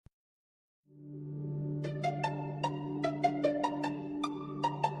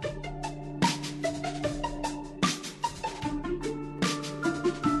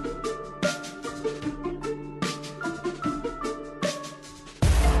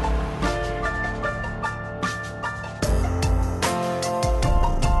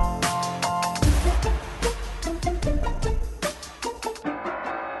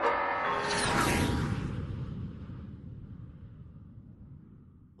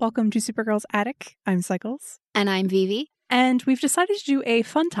Welcome to Supergirl's Attic. I'm Cycles. And I'm Vivi. And we've decided to do a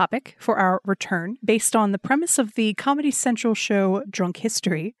fun topic for our return based on the premise of the Comedy Central show Drunk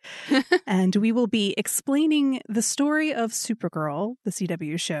History. And we will be explaining the story of Supergirl, the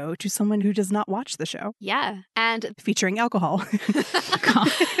CW show, to someone who does not watch the show. Yeah. And featuring alcohol.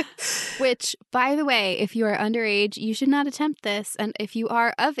 Which, by the way, if you are underage, you should not attempt this. And if you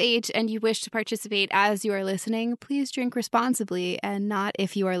are of age and you wish to participate as you are listening, please drink responsibly and not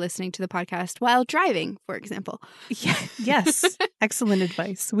if you are listening to the podcast while driving, for example. Yeah. Yes. Excellent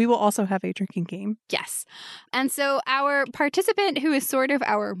advice. We will also have a drinking game. Yes. And so our participant, who is sort of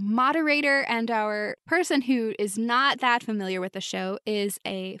our moderator and our person who is not that familiar with the show, is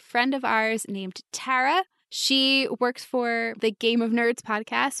a friend of ours named Tara. She works for the Game of Nerds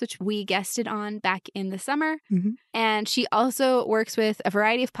podcast, which we guested on back in the summer. Mm-hmm. And she also works with a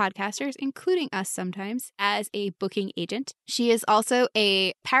variety of podcasters, including us sometimes, as a booking agent. She is also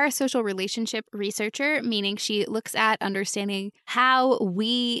a parasocial relationship researcher, meaning she looks at understanding how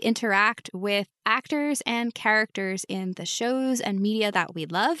we interact with actors and characters in the shows and media that we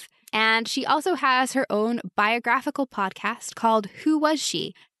love. And she also has her own biographical podcast called Who Was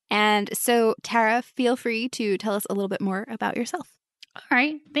She? And so, Tara, feel free to tell us a little bit more about yourself. All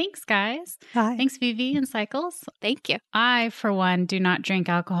right. Thanks, guys. Hi. Thanks, Vivi and Cycles. Thank you. I, for one, do not drink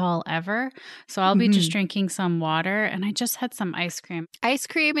alcohol ever. So I'll be just drinking some water. And I just had some ice cream. Ice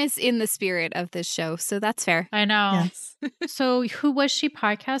cream is in the spirit of this show, so that's fair. I know. Yes. So Who Was She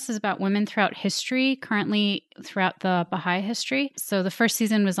podcast is about women throughout history, currently throughout the Baha'i history. So the first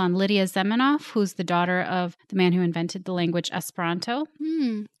season was on Lydia Zamenhof, who's the daughter of the man who invented the language Esperanto.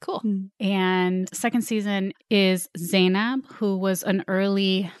 Cool. And second season is Zainab, who was an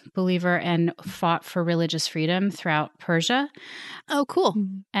early believer and fought for religious freedom throughout Persia. Oh, cool.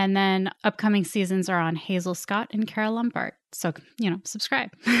 And then upcoming seasons are on Hazel Scott and Kara Lombard. So, subscribe.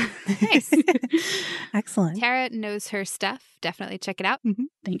 Nice. Excellent. Tara knows her stuff. Definitely check it out.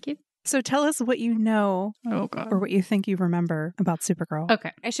 Thank you. So tell us what you know Oh, God. or what you think you remember about Supergirl.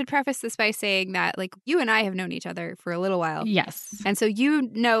 Okay. I should preface this by saying that, you and I have known each other for a little while. Yes. And so you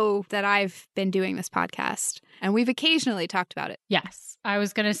know that I've been doing this podcast, and we've occasionally talked about it. Yes. I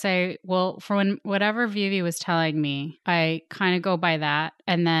was going to say, well, for whatever Vivi was telling me, I kind of go by that.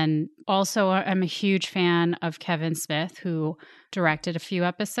 And then also I'm a huge fan of Kevin Smith, who directed a few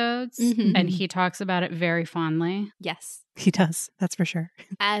episodes, and he talks about it very fondly. Yes. He does. That's for sure.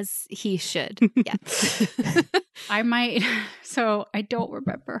 As he should. Yeah. I might, so I don't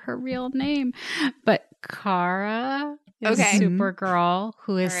remember her real name, but Kara is Okay. Supergirl,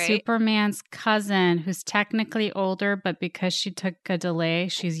 who is All right. Superman's cousin, who's technically older, but because she took a delay,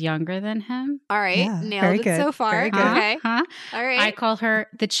 she's younger than him. All right. Yeah, Nailed very it good. so far. Very good. Okay. Huh? All right. I call her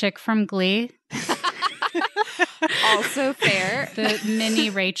the chick from Glee, Also fair. the mini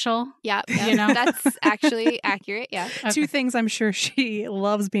Rachel. Yeah. You know? That's actually accurate. Yeah. Two things I'm sure she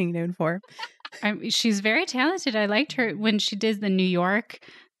loves being known for. She's very talented. I liked her when she did the New York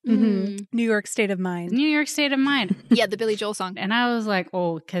New York State of Mind. State of Mind. Yeah, the Billy Joel song. And I was like,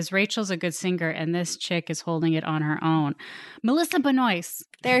 oh, because Rachel's a good singer and this chick is holding it on her own. Melissa Benoist.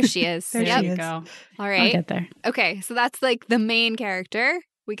 There she is. There There she you is. go. All I'll right. get there. Okay. So that's the main character.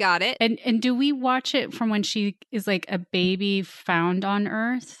 We got it. And do we watch it from when she is like a baby found on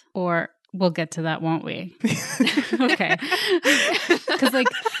Earth? Or we'll get to that, won't we? Okay. Because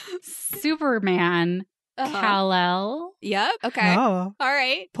Superman, Kal-El, Yep. Okay. Oh, All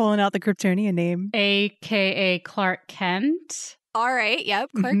right. pulling out the Kryptonian name. a.k.a. Clark Kent. All right. Yep.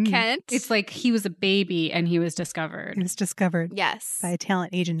 Clark Mhm. Kent. It's like he was a baby and he was discovered. It was discovered yes. by a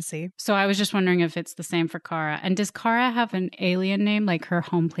talent agency. So I was just wondering if it's the same for Kara. And does Kara have an alien name, like her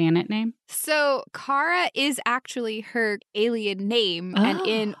home planet name? So Kara is actually her alien name. And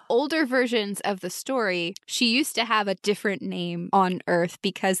in older versions of the story, she used to have a different name on Earth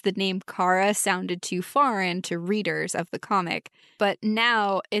because the name Kara sounded too foreign to readers of the comic. But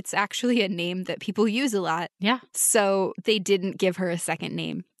now it's actually a name that people use a lot. Yeah. So they didn't give her a second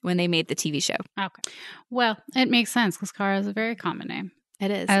name when they made the TV show. Okay. Well, it makes sense because Kara is a very common name,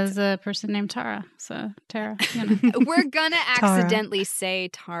 It is. as a person named Tara. So Tara, We're gonna accidentally say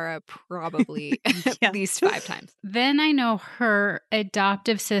Tara probably Yeah. at least 5 times. Then I know her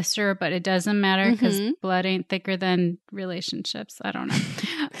adoptive sister, but it doesn't matter because Mhm. blood ain't thicker than relationships. I don't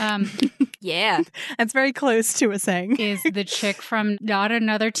know. Yeah. That's very close to a saying. Is the chick from Not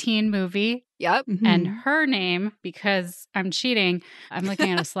Another Teen Movie. Yep. Mhm. And her name, because I'm cheating, I'm looking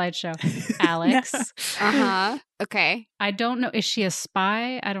at a slideshow, Alex. Uh-huh. Okay. I don't know. Is she a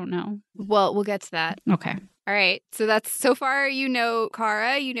spy? I don't know. Well, we'll get to that. Okay. All right. So that's so far, you know,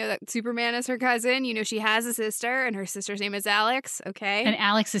 Kara, you know that Superman is her cousin. You know, she has a sister and her sister's name is Alex. Okay. And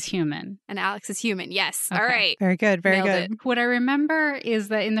Alex is human. And Alex is human. Yes. Okay. All right. Very good. Very Nailed good. it. What I remember is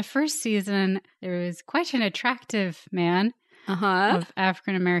that in the first season, there was quite an attractive man Uh-huh. of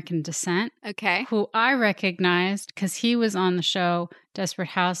African American descent Okay. who I recognized because he was on the show Desperate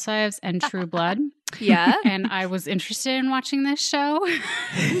Housewives and True Blood. Yeah. And I was interested in watching this show.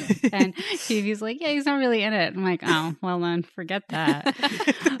 And Phoebe's like, yeah, he's not really in it. I'm like, oh, well then forget that.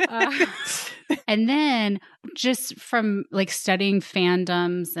 And then just from like studying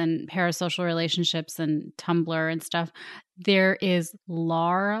fandoms and parasocial relationships and Tumblr and stuff, there is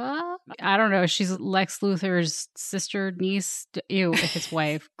Laura. I don't know. She's Lex Luthor's sister, niece. Ew, if it's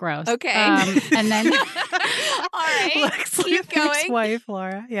wife. Gross. Okay. And then... All right. Lex Keep Luthor's going. wife,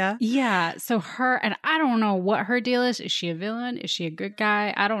 Laura. Yeah. Yeah. So her, and I don't know what her deal is. Is she a villain? Is she a good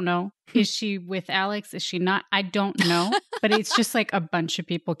guy? I don't know. Is she with Alex? Is she not? I don't know. But it's just like a bunch of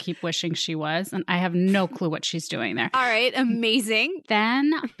people keep wishing she was. And I have no clue what she's doing there. All right. Amazing.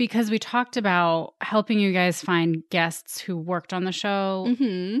 Then, because we talked about helping you guys find guests who worked on the show,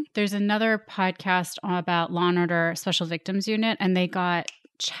 Mm-hmm. there's another podcast about Law and Order Special Victims Unit, and they got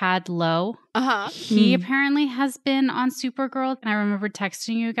Chad Lowe. Uh-huh. He apparently has been on Supergirl. And I remember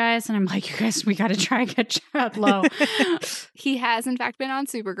texting you guys, and I'm like, you guys, we got to try and get Chad Lowe. He has, in fact, been on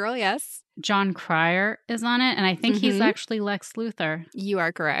Supergirl. Yes. John Cryer is on it, and I think he's Mhm. actually Lex Luthor. You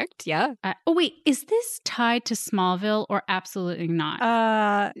are correct. Yeah. Oh, wait, is this tied to Smallville or absolutely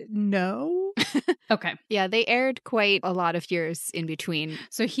not? No. Okay. Yeah. They aired quite a lot of years in between.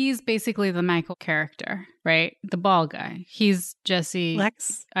 So he's basically the Michael character, right? The ball guy. He's Jesse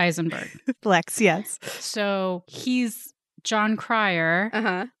Lex. Eisenberg. Lex, yes. So he's John Cryer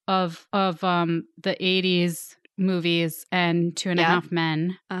Uh-huh. of the 80s movies and Two and a Yeah. Half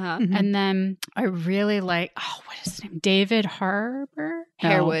Men. Uh-huh. Mhm. And then I really like, what is his name? David Harbour? No,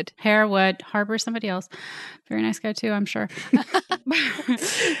 Harewood. Harewood. Harbour, somebody else. Very nice guy too, I'm sure.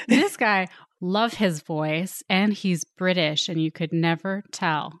 This guy, love his voice, and he's British, and you could never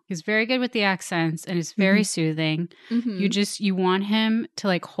tell. He's very good with the accents, and he's very soothing. Mhm. You want him to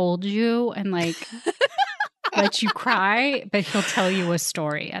like hold you and like let you cry, but he'll tell you a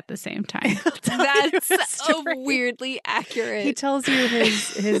story at the same time. That's a so story. weirdly accurate. He tells you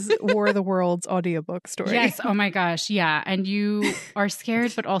his War of the Worlds audiobook story. Yes. Oh my gosh. Yeah. And you are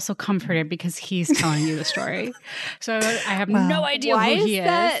scared, but also comforted because he's telling you the story. So I have Wow. no idea Why who is he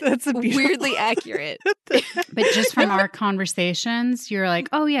that is. That's a beautiful- weirdly accurate? But just from our conversations, you're like,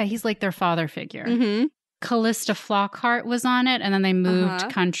 oh yeah, he's like their father figure. Mm-hmm. Callista Flockhart was on it, and then they moved Uh-huh.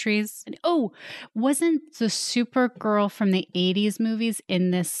 countries. Oh, wasn't the Supergirl from the 80s movies in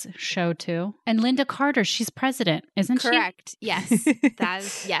this show too? And Linda Carter, she's president, isn't Correct. Yes. That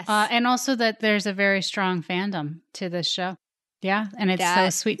is, yes. she? And also that there's a very strong fandom to this show. Yeah, and it's so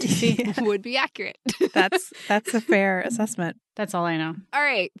That- sweet to see. would be accurate. That's a fair assessment. That's all I know. All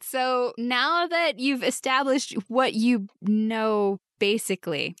right. So now that you've established what you know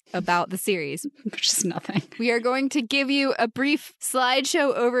basically about the series, Which is nothing. we are going to give you a brief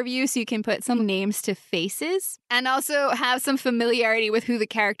slideshow overview so you can put some names to faces and also have some familiarity with who the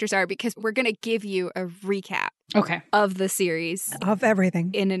characters are, because we're going to give you a recap Okay. of the series Of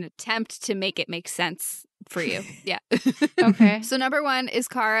everything. in an attempt to make it make sense for you. Yeah. Okay. So number 1 is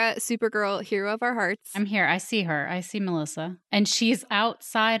Kara, Supergirl, hero of our hearts. I'm here. I see her. I see Melissa. And she's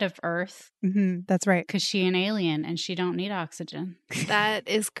outside of Earth That's right. because she an alien and she don't need oxygen. That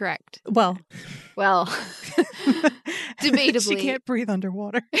is correct. Well, Well, debatably. she can't breathe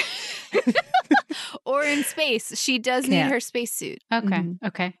underwater. or in space. She does need Can't. her spacesuit. Okay. Mhm.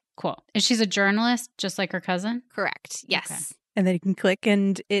 Okay. Cool. And she's a journalist just like her cousin? Correct. Yes. Okay. And then you can click,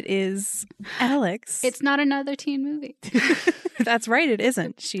 and it is Alex. It's not another teen movie. That's right. It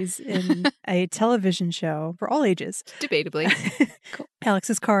isn't. She's in a television show for all ages. Debatably. Alex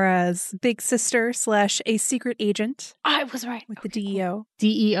is Kara's big sister / a secret agent I was right. with the DEO.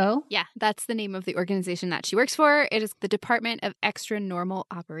 DEO? Yeah, that's the name of the organization that she works for. It is the Department of Extra Normal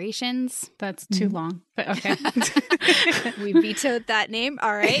Operations. That's too long. But okay. We vetoed that name.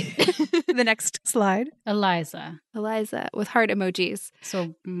 All right. The next slide. Eliza. Eliza with heart emojis.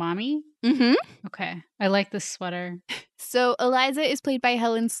 So, mommy? Mm-hmm. Okay. I like this sweater. So Eliza is played by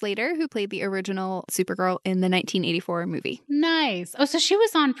Helen Slater, who played the original Supergirl in the 1984 movie. Nice. Oh, so she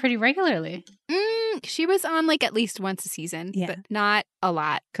was on pretty regularly She was on like at least once a season, Yeah. but not a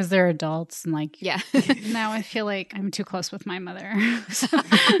lot. because they're adults and like, Yeah. now I feel like I'm too close with my mother.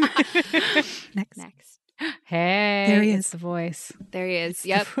 Next. Next. Hey. There he it's is. the voice. There he is. The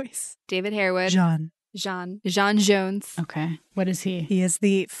Yep. voice. David Harewood. John. Jean Jones. Okay. What is he? He is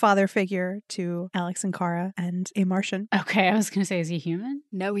the father figure to Alex and Kara and a Martian. Okay, I was going to say, is he human?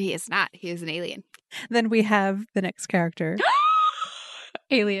 No, he is not. He is an alien. Then we have the next character.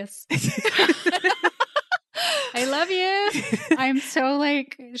 Alias. I love you. I'm so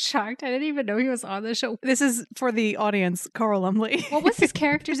shocked. I didn't even know he was on the show. This is for the audience, Carl Lumley. What was his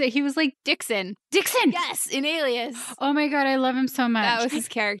character's name? He was like Dixon. Dixon. Yes, in Alias. Oh my God, I love him so much. That was his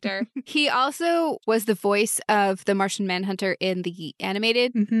character. He also was the voice of the Martian Manhunter in the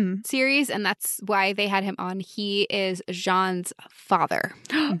animated series, and that's why they had him on. He is Jean's father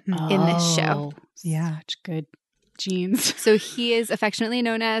in this show. Yeah. Such good genes. So he is affectionately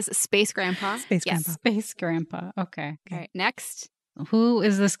known as Space Grandpa. Space Grandpa. Space Grandpa. Okay. All right, next. Who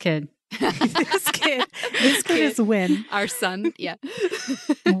is this kid? This kid is Win. Our son. Yeah.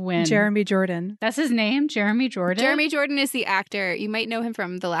 Win. Jeremy Jordan. That's his name? Jeremy Jordan? Jeremy Jordan is the actor. You might know him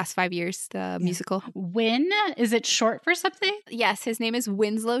from The Last 5 Years, the musical. Win? Is it short for something? Yes, his name is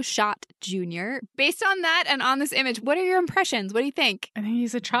Winslow Schott Jr. Based on that and on this image, what are your impressions? What do you think? I think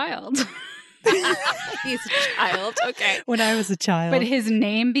he's a child. He's a child. Okay. When I was a child. But his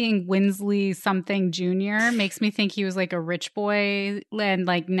name being Winsley something Jr. makes me think he was like a rich boy and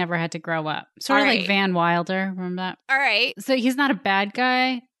never had to grow up. Sort of like Van Wilder. Remember that? All right. So he's not a bad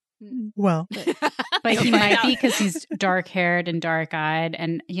guy, well, but he might be because he's dark haired and dark eyed.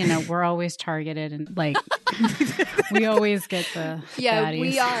 And, we're always targeted and we always get the baddies.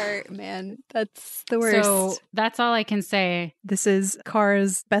 We are, man. That's the worst. So that's all I can say. this is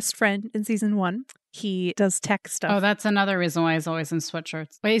Kara's best friend in season 1. He does tech stuff. Oh, that's another reason why he's always in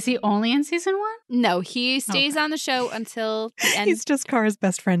sweatshirts. Wait, is he only in season 1? No, he stays on the show until the end. He's just Kara's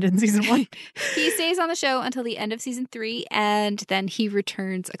best friend in season 1. He stays on the show until the end of season 3, and then he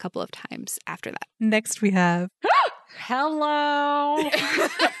returns a couple of times after that. Next we have Hello.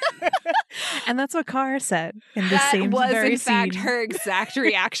 and that's what Kara said in the That same was, very in fact, scene. her exact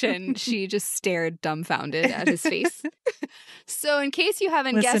reaction. She just stared dumbfounded at his face. So, in case you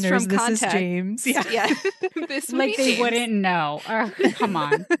haven't guessed Listeners, from this context, is James. Yeah. this would Like be they James. wouldn't know. Come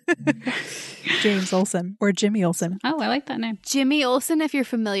on. James Olsen or Jimmy Olsen. Oh, I like that name. Jimmy Olsen, if you're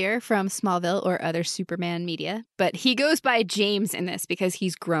familiar from Smallville or other Superman media, but he goes by James in this because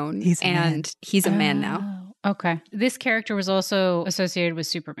he's grown He's a man. he's a man now. Oh, okay. This character was also associated with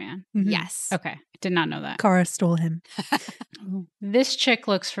Superman. Mhm. Yes. Okay. Did not know that. Kara stole him. This chick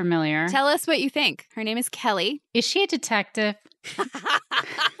looks familiar. Tell us what you think. Her name is Kelly. Is she a detective?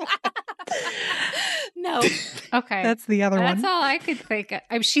 No. Okay. That's the other That's one. all I could think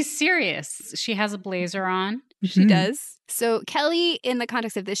of. She's serious. She has a blazer on. She Mhm. does. So Kelly, in the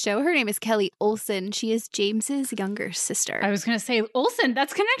context of this show, her name is Kelly Olsen. She is James's younger sister. I was going to say, Olsen,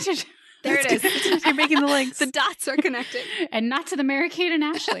 that's connected. There it is. You're making the links. The dots are connected. And not to the Mary-Kate and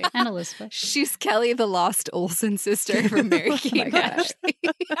Ashley and Elizabeth. She's Kelly, the lost Olsen sister from Mary Kate and gosh. Ashley.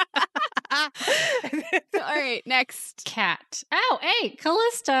 All right, next. Cat. Oh, hey,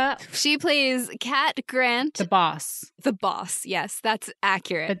 Callista. She plays Cat Grant, The boss. the boss. Yes, that's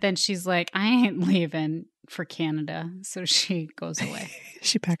accurate. But then she's like, I ain't leaving for Canada. So she goes away.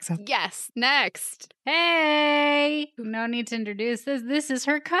 She packs up. Yes, next. Hey, no need to introduce this. This is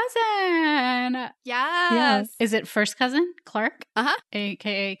her cousin. Yes. Is it first cousin, Clark? Uh-huh.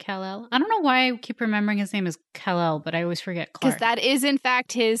 AKA Kal-El. I don't know why I keep remembering his name is Kal-El, but I always forget Clark. Because that is, in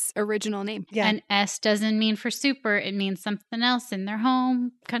fact, his original name. Yeah. And S doesn't mean for super. It means something else in their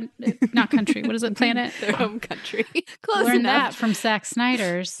home. Not country. What is it? Planet? Their home country. Close Learned that enough. from Zack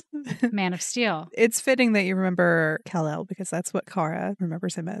Snyder's Man of Steel. It's fitting that you remember Kal-El because that's what Kara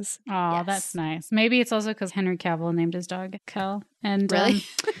remembers him as. Oh, Yes. that's nice. Maybe it's also because Henry Cavill named his dog Kel. And Really?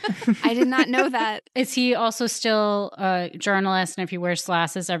 I did not know that. is he also still a journalist? And if he wears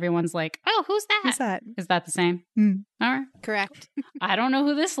glasses, everyone's like, "Oh, who's that?" Who's that? Is that the same? Mm. All right. Correct. I don't know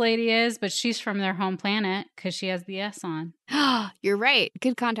who this lady is, but she's from their home planet because she has the S on. You're right.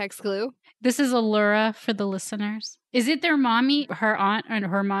 Good context clue. This is Allura for the listeners. Is it their mommy, her aunt, and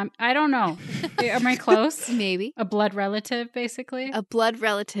her mom? I don't know. Am I close? Maybe. A blood relative, basically. A blood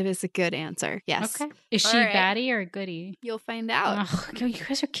relative is a good answer. Yes. Okay. Is she All right. baddie or a goodie? You'll find out. Oh, you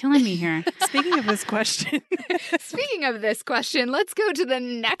guys are killing me here. Speaking of this question, Speaking of this question, let's go to the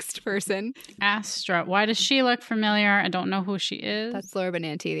next person. Astra. Why does she look familiar? I don't know who she is. That's Laura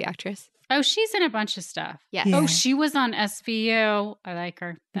Benanti, the actress. Oh, she's in a bunch of stuff. Yes. Yeah. Oh, she was on SVU. I like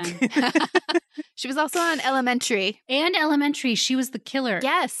her then. She was also on Elementary. And Elementary, she was the killer.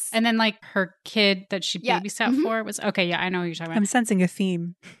 Yes. And then like her kid that she Yeah. babysat Mhm. for was okay. Yeah, I know who you're talking I'm about. sensing a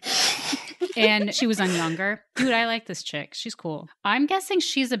theme. And she was on Younger. Dude, I like this chick. She's cool. I'm guessing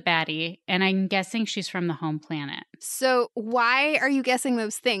she's a baddie, and I'm guessing she's from the home planet. So why are you guessing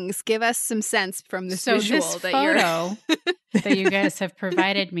those things? Give us some sense from this visual this that photo that you guys have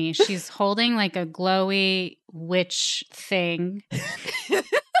provided me, she's holding like a glowy witch thing.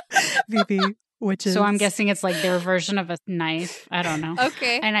 VP, witches. So I'm guessing it's like their version of a knife. I don't know.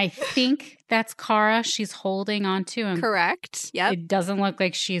 Okay. And I think that's Kara she's holding onto. And Correct. Yep. it doesn't look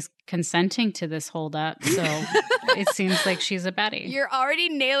like she's consenting to this hold up. So it seems like she's a baddie. You're already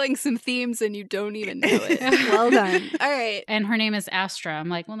nailing some themes and you don't even know it. Well done. All right. And her name is Astra. I'm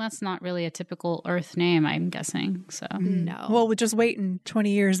like, well, that's not really a typical Earth name, I'm guessing. So No. Well, we'll just wait in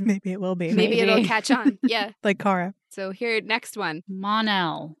 20 years. Maybe it will be. Maybe it'll catch on. Yeah. Like Kara. So here, next one.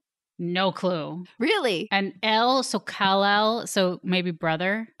 Mon-El. No clue. Really? And El, so Kal-El, so maybe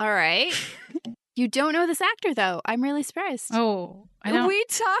brother. All right. You don't know this actor, though. I'm really surprised. Oh, I don't. We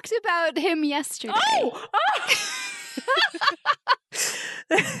talked about him yesterday. Oh!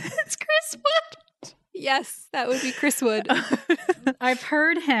 It's Chris Wood. Yes, that would be Chris Wood. I've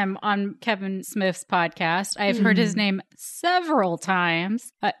heard him on Kevin Smith's podcast. I've heard his name several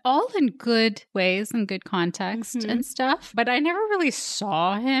times, all in good ways and good context and stuff. But I never really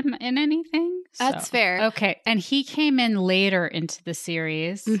saw him in anything. That's so. fair. Okay. And he came in later into the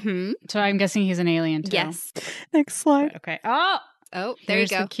series. Mm-hmm. So I'm guessing he's an alien too. Yes. Next slide. Okay. Oh, there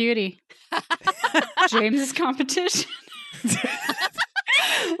Here's you go. the cutie. James's competition.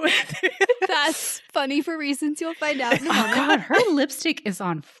 That's funny for reasons you'll find out in a Oh moment. God, her lipstick is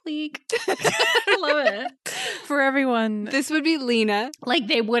on fleek. I love it. For everyone, This would be Lena. Like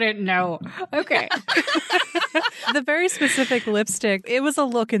they wouldn't know. Okay. the very specific lipstick, it was a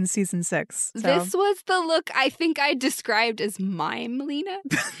look in season 6. So. This was the look I think I described as mime Lena.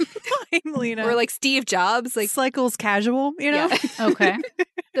 I'm Lena. Or like Steve Jobs. Like Cycles casual, you know? Yeah. Okay.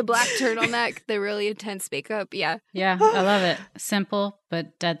 The black turtleneck, the really intense makeup. Yeah. Yeah, I love it. Simple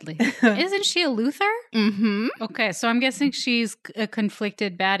but deadly. Isn't she a Luther? Mm-hmm. Okay, so I'm guessing she's a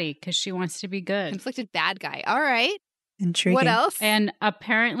conflicted baddie because she wants to be good. Conflicted bad guy. All right. Intriguing. What else? And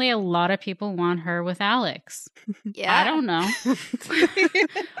apparently a lot of people want her with Alex. Yeah. I don't know.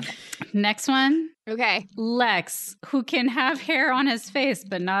 Next one. Okay. Lex, who can have hair on his face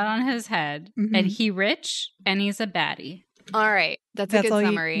but not on his head. Mhm. And he rich and he's a baddie. All right. That's a good all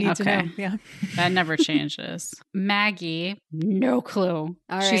summary. you need to Okay. know. Yeah. That never changes. Maggie, no clue.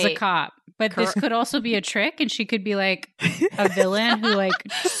 All She's a right. cop. But this could also be a trick, and she could be like a villain who like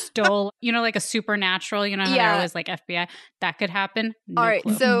stole, like a supernatural, how they're Yeah. always like FBI. That could happen. No All right.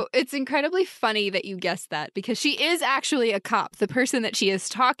 clue. So it's incredibly funny that you guessed that because she is actually a cop. The person that she is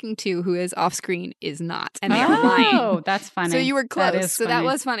talking to who is off screen is not. And they are lying. Oh, that's funny. So you were close. That is So that funny.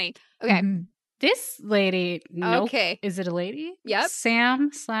 was funny. Okay. Mhm. This lady, nope. Okay. Is it a lady? Yep.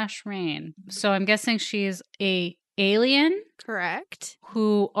 Sam/Rain. So I'm guessing she's a alien Correct.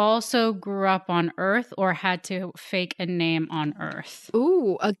 who also grew up on Earth or had to fake a name on Earth.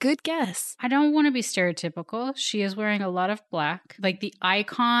 Ooh, a good guess. I don't want to be stereotypical. She is wearing a lot of black. Like the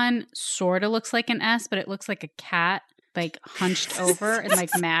icon sort of looks like an S, but it looks like a cat, like hunched over and like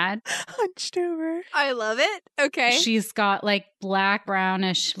mad. Hunched over. I love it. Okay. She's got like black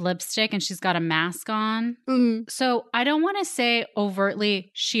brownish lipstick and she's got a mask on. Mm. So I don't want to say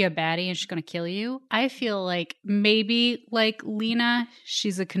overtly she a baddie and she's going to kill you. I feel like maybe like Lena,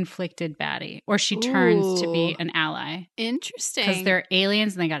 she's a conflicted baddie or she turns to be Ooh. an ally Interesting. because they're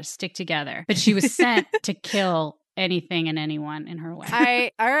aliens and they got to stick together. But she was sent to kill anything and anyone in her way.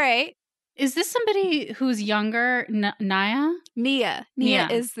 All right. Is this somebody who's younger? Naya? Nia. Nia Nia.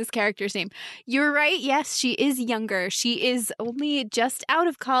 is this character's name. You're right. Yes, she is younger. She is only just out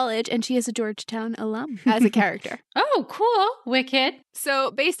of college and she is a Georgetown alum as a character. Oh, cool. Wicked.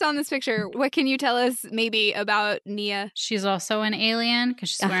 So, based on this picture, what can you tell us maybe about Nia? She's also an alien because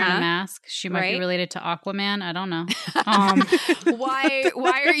she's wearing Uh-huh. a mask. She might Right. be related to Aquaman. I don't know. Why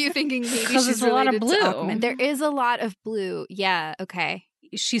are you thinking maybe 'Cause she's there's a lot of related to blue. Aquaman? There is a lot of blue. Yeah, okay.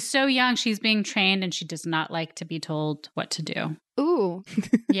 She's so young. She's being trained and she does not like to be told what to do. Ooh,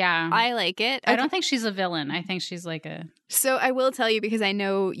 Yeah. I like it. I don't think she's a villain. I think she's like a. So I will tell you, because I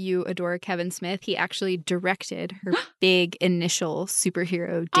know you adore Kevin Smith, he actually directed her big initial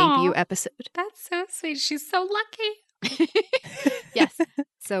superhero debut Aw. episode. That's so sweet. She's so lucky. Yes.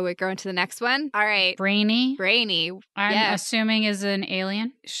 So we're going to the next one. All right. Brainy. Brainy. I'm Yeah. assuming is an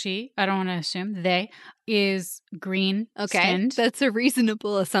alien. She, I don't want to assume, they is green Okay. skinned. That's a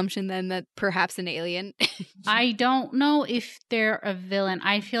reasonable assumption then that perhaps an alien. I don't know if they're a villain.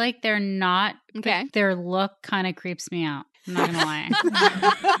 I feel like they're not. but Okay. Their look kind of creeps me out. I'm not going to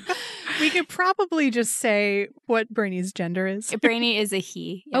lie. We could probably just say what Brainy's gender is. Brainy is a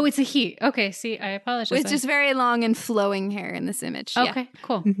he. Oh, it's a he. Okay, see, I apologize. With just very long and flowing hair in this image. Yeah. Okay,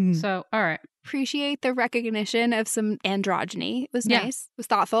 cool. Mhm. So, all right. Appreciate the recognition of some androgyny. It was Yeah. nice. It was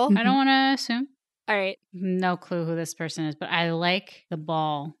thoughtful. I don't want to assume. All right. No clue who this person is, but I like the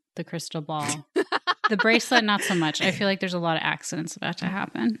ball, the crystal ball. The bracelet, not so much. I feel like there's a lot of accidents about to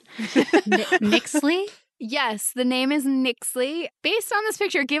happen. Nixley? Yes, the name is Nixley. Based on this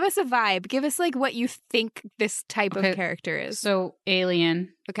picture, give us a vibe. Give us like what you think this type Okay, of character is. So,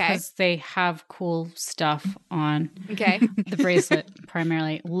 alien. Okay. Because they have cool stuff on. Okay. The bracelet,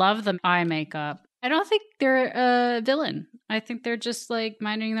 primarily. Love the eye makeup. I don't think they're a villain. I think they're just like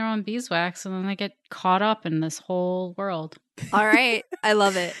minding their own beeswax and then they get caught up in this whole world. All right. I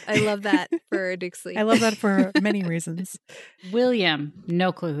love it. I love that for Nixley. I love that for many reasons. William,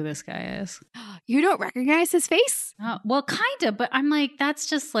 no clue who this guy is. You don't recognize his face? Well, kind of, but I'm like, that's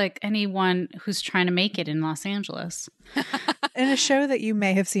just like anyone who's trying to make it in Los Angeles. In a show that you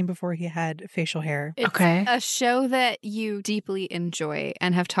may have seen before, he had facial hair. It's Okay. a show that you deeply enjoy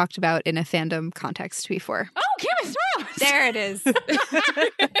and have talked about in a fandom context before. Oh, Game of Thrones! There it is.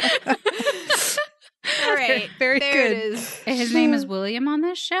 All right. Very there good. it is. His name is William on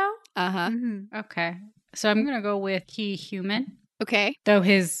this show? Uh-huh. Mhm. Okay. So I'm going to go with he human. Okay. Though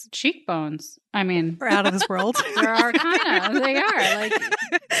his cheekbones, I mean, We're out of this world. they are they are. Like,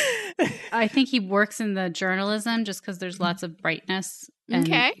 I think he works in the journalism just because there's lots of brightness. And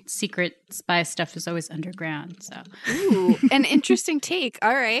Okay. secret spy stuff is always underground. So, Ooh, an interesting take.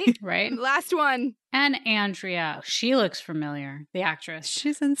 All right. right. Last one. And Andrea, she looks familiar, the actress.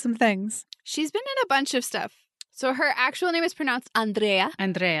 She's in some things. She's been in a bunch of stuff. So her actual name is pronounced Andrea.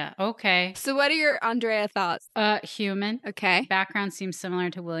 Andrea, okay. So what are your Andrea thoughts? Human. Okay. Background seems similar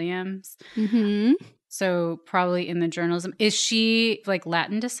to Williams. Mm-hmm. So probably in the journalism. Is she like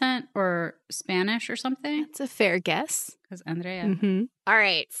Latin descent or Spanish or something? That's a fair guess. Because Andrea. Mm-hmm. All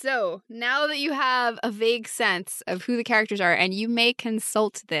right. So now that you have a vague sense of who the characters are, and you may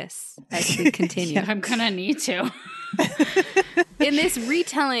consult this as we continue. Yeah, I'm gonna need to. In this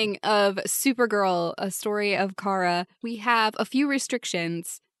retelling of Supergirl, a story of Kara, we have a few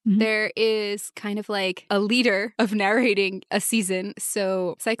restrictions. Mhm. There is kind of like a leader of narrating a season.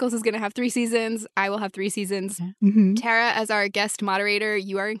 So Cycles is going to have 3 seasons. I will have 3 seasons. Okay. Mhm. Tara, as our guest moderator,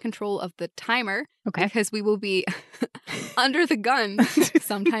 you are in control of the timer Okay. because we will be under the gun,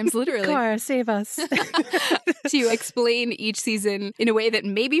 sometimes literally, Cora, save us. to explain each season in a way that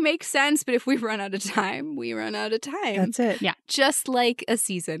maybe makes sense. But if we run out of time, we run out of time. That's it. Yeah. Just like a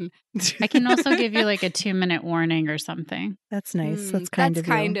season. I can also give you like a 2-minute warning or something. That's nice. Mm, That's kind of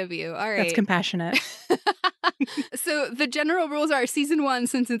you. of you. All right. That's compassionate. So the general rules are season 1,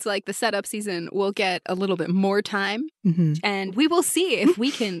 since it's like the setup season, will get a little bit more time. Mhm. And we will see if we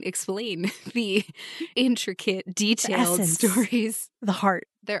can explain the intricate, detailed essence. stories. The heart.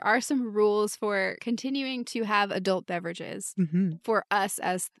 There are some rules for continuing to have adult beverages Hmm. for us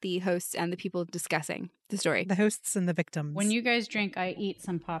as the hosts and the people discussing the story. The hosts and the victims. When you guys drink, I eat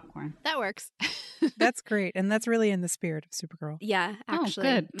some popcorn. That works. That's great. And that's really in the spirit of Supergirl. Yeah, actually.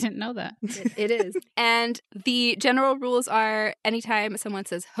 Oh, good. Didn't know that. It is. And the general rules are anytime someone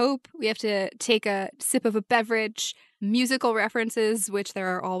says hope, we have to take a sip of a beverage. Musical references, which there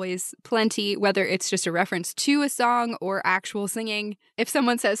are always plenty, whether it's just a reference to a song or actual singing. If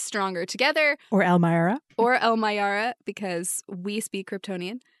someone says stronger together Or Elmira. or El Mayara, because we speak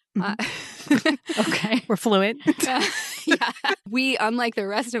Kryptonian. Okay. We're fluent. Yeah. We, unlike the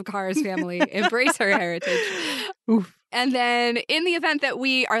rest of Kara's family, embrace her heritage. Oof. And then in the event that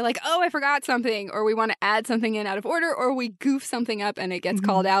we are like, oh, I forgot something, or we want to add something in out of order, or we goof something up and it gets Mhm.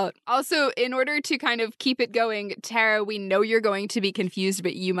 called out. Also, in order to kind of keep it going, Tara, we know you're going to be confused,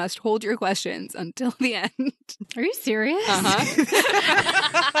 but you must hold your questions until the end. Are you serious?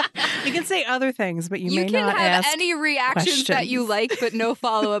 Uh-huh. You can say other things, but you may can not have ask. any reactions that you questions. like, but no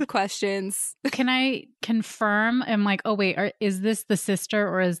follow-up questions. Can I confirm? I'm like, oh, wait, is this the sister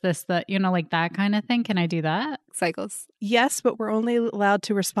or is this the, like that kind of thing? Can I do that? Cycles. Yes, but we're only allowed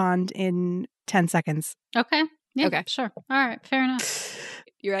to respond in 10 seconds. Okay. Yeah, Okay. Sure. All right. Fair enough.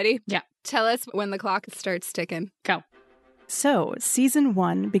 You ready? Yeah. Tell us when the clock starts ticking. Go. So, season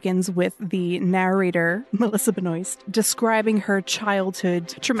 1 begins with the narrator, Melissa Benoist, describing her childhood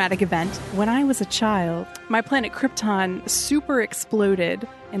traumatic event. When I was a child, my planet Krypton super exploded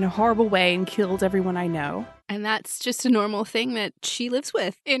in a horrible way and killed everyone I know. And that's just a normal thing that she lives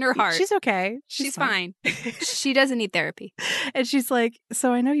with in her heart. She's okay. She's fine. She doesn't need therapy. And she's like,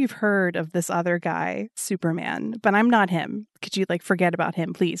 so I know you've heard of this other guy, Superman, but I'm not him. Could you forget about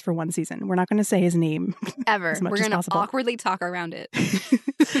him, please, for one season? We're not going to say his name. Ever. As much We're as going to possible. awkwardly talk around it.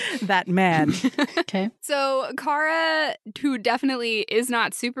 that man. Okay. So Kara, who definitely is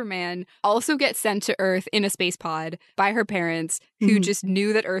not Superman, also gets sent to Earth in a space pod by her parents, who Mhm. just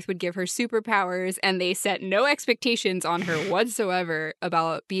knew that Earth would give her superpowers, and they set no expectations on her whatsoever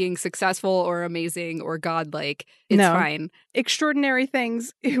about being successful or amazing or godlike. It's No. fine. Extraordinary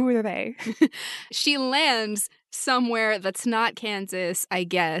things. Who are they? She lands somewhere that's not Kansas, I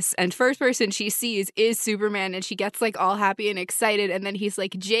guess. And first person she sees is Superman, and she gets like all happy and excited. And then he's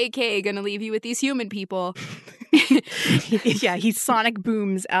like, JK, gonna leave you with these human people. Yeah, he sonic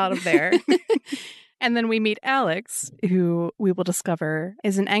booms out of there. And then we meet Alex, who we will discover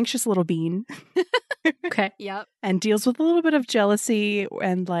is an anxious little bean Okay. Yep. and deals with a little bit of jealousy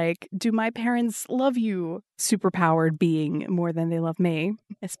and like, do my parents love you? Superpowered being more than they love me,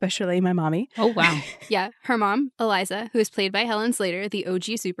 especially my mommy. Oh, wow. Yeah. Her mom, Eliza, who is played by Helen Slater, the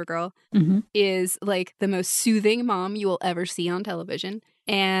OG Supergirl, Mm-hmm. is like the most soothing mom you will ever see on television.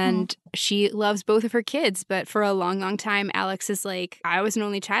 And she loves both of her kids. But for a long, long time, Alex is like, I was an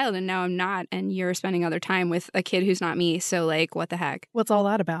only child and now I'm not. And you're spending other time with a kid who's not me. So, like, what the heck? What's all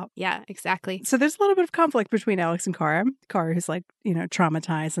that about? Yeah, exactly. So there's a little bit of conflict between Alex and Kara. Kara who's like,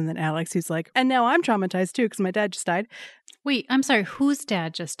 traumatized, and then Alex who's like, and now I'm traumatized too because my dad just died. Wait, I'm sorry. Whose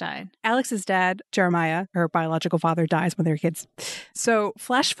dad just died? Alex's dad, Jeremiah, her biological father, dies when they were kids. So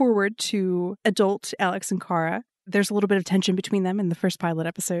flash forward to adult Alex and Kara. There's a little bit of tension between them in the first pilot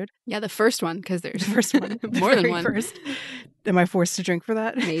episode. Yeah, the first one, because there's The first one. The more than very one. First. Am I forced to drink for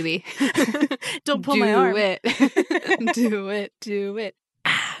that? Maybe. Don't pull my arm. Do it. Do it. Do it.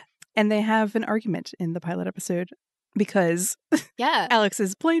 And they have an argument in the pilot episode because Yeah.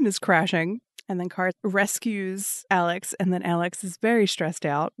 Alex's plane is crashing. And then Kara rescues Alex, and then Alex is very stressed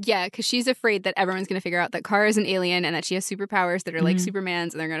out. Yeah, because she's afraid that everyone's going to figure out that Kara is an alien and that she has superpowers that are like Mhm.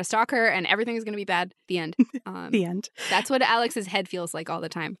 Superman's, and they're going to stalk her, and everything is going to be bad. The end. The end. That's what Alex's head feels like all the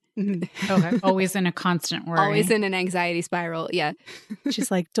time. Mhm. Okay. Always in a constant worry. Always in an anxiety spiral. Yeah. She's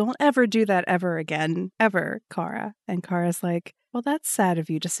like, don't ever do that ever again. Ever, Kara. And Kara's like, well, that's sad of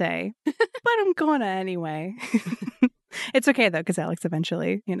you to say, but I'm gonna anyway. It's okay, though, because Alex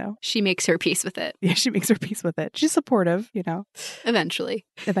eventually, She makes her peace with it. she makes her peace with it. She's supportive, Eventually.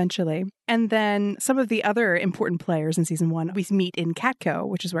 eventually. And then some of the other important players in season 1 we meet in Catco,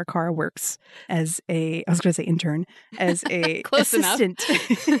 which is where Kara works as I was going to say intern, as a Close enough.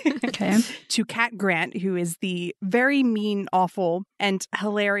 assistant Okay. to Cat Grant, who is the very mean, awful, and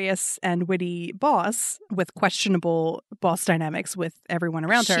hilarious and witty boss with questionable boss dynamics with everyone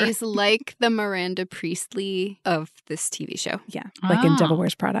around her. She's like the Miranda Priestley of this TV show. Yeah, like in Ah. Devil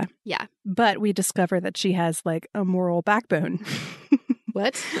Wears Prada. Yeah. But we discover that she has like a moral backbone.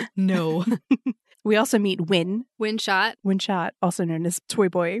 What? No. We also meet Windshot. Windshot, also known as Toy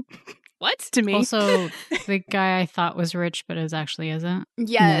Boy What? to me. Also, the guy I thought was rich, but is actually isn't.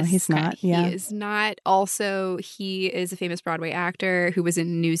 Yes. he's not, yeah. He is not. Also, he is a famous Broadway actor who was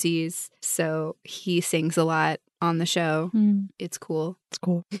in Newsies. So he sings a lot on the show. It's cool. It's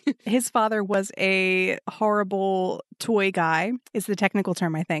cool. His father was a horrible toy guy, is the technical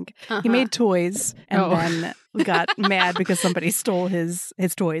term, I think. He made toys and Oh. then got mad because somebody stole his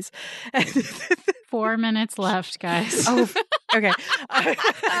toys. 4 minutes left, guys. Oh, okay.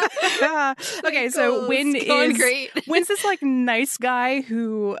 Okay, so Win It's going is great. Win's this like nice guy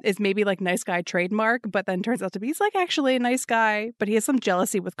who is maybe like nice guy trademark, but then turns out to be he's like actually a nice guy, but he has some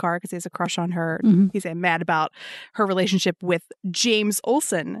jealousy with Kara because he has a crush on her. Mhm. He's mad about her relationship with James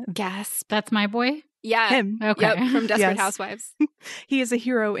Olsen. Gasp. That's my boy? Yeah. Him. Okay. Yep. From Desperate Yes. Housewives. He is a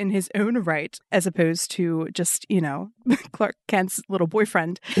hero in his own right, as opposed to just, Clark Kent's little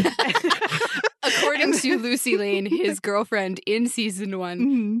boyfriend. According to Lucy Lane, his girlfriend in season 1,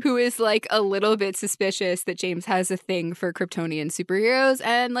 Mhm. who is like a little bit suspicious that James has a thing for Kryptonian superheroes.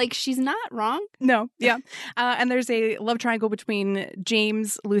 And like, she's not wrong. No, yeah. And there's a love triangle between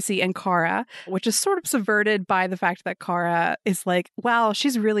James, Lucy, and Kara, which is sort of subverted by the fact that Kara is like, wow,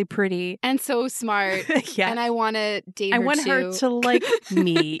 she's really pretty. And so smart. Yeah. And I want to date I her want too. her to like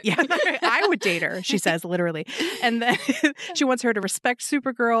me. Yeah, I would date her, she says, literally. And then she wants her to respect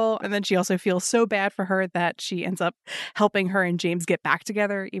Supergirl. And then she also feels so bad for her that she ends up helping her and James get back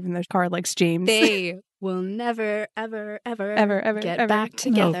together, even though Kara likes James. They will never, ever, ever, Ever, get ever. back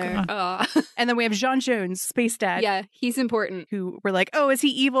together. God. Oh. And then we have Jean Jones, Space Dad. Yeah, he's important. Who were like, oh, is he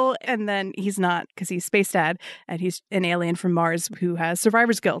evil? And then he's not because he's Space Dad and he's an alien from Mars who has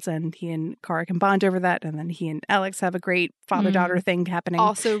survivor's guilt. And he and Kara can bond over that. And then he and Alex have a great father-daughter thing happening.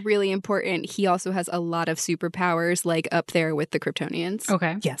 Also really important, he also has a lot of superpowers, like up there with the Kryptonians.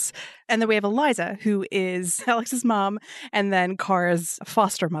 Okay. Yes. And then we have Eliza, who is Alex's mom and then Kara's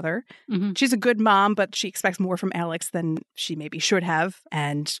foster mother. Mhm. She's a good mom, but but she expects more from Alex than she maybe should have.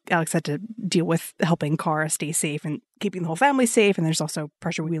 And Alex had to deal with helping Kara stay safe and keeping the whole family safe. And there's also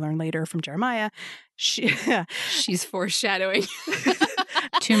pressure we learn later from Jeremiah. She's foreshadowing.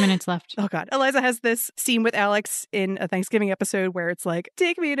 2 minutes left. Oh, God. Eliza has this scene with Alex in a Thanksgiving episode where it's like,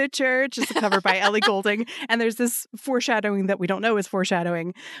 take me to church. It's a cover by Ellie Goulding. And there's this foreshadowing that we don't know is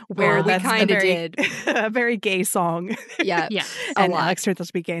foreshadowing where we kind of did. A very gay song. Yeah. And Alex turns out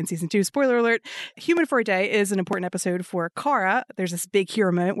to be gay in season 2. Spoiler alert. Human for a Day is an important episode for Kara. There's this big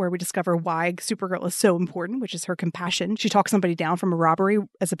hero moment where we discover why Supergirl is so important, which is her compassion. She talks somebody down from a robbery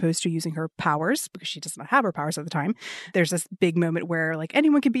as opposed to using her powers because she does not have her powers at the time. There's this big moment where like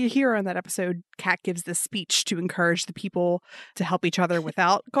anyone can be a hero in that episode. Kat gives this speech to encourage the people to help each other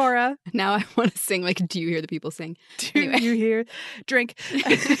without Kara. Now I want to sing like, do you hear the people sing? Do you hear? Drink.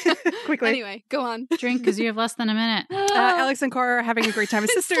 Quickly. Anyway, go on. Drink because you have less than a minute. Alex and Kara are having a great time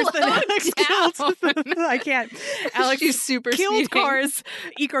as sisters. Then Alex killed. I can't. Alex She's super killed speeding. Kara's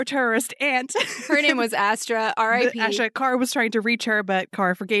eco-terrorist aunt. Her name was Astra, R.I.P. Astra. Kara was trying to reach her, but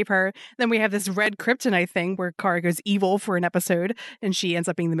Kara forgave her. Then we have this red kryptonite thing where Kara goes evil for an episode, and she ends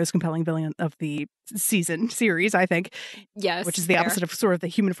up being the most compelling villain of the series, I think. Yes. Which is the opposite of sort of the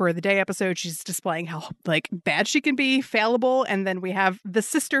Human for the Day episode. She's displaying how like bad she can be, fallible. And then we have the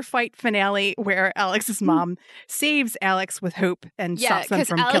sister fight finale where Alex's mom saves Alex with hope and stops them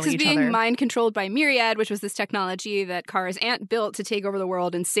from Alex killing each other. is being mind controlled by Myriad, which was this technology that Kara's aunt built to take over the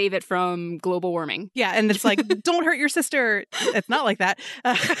world and save it from global warming. Yeah, and it's like, don't hurt your sister. It's not like that.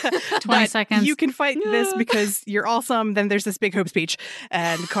 20 seconds. You can fight this because you're awesome. Then there's this big hope speech,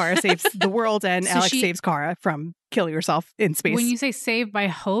 and Kara saves the world, and So Alex saves Kara from killing herself in space. When you say saved by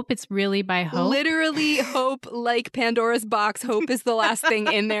hope, it's really by hope? Literally hope, like Pandora's box. Hope is the last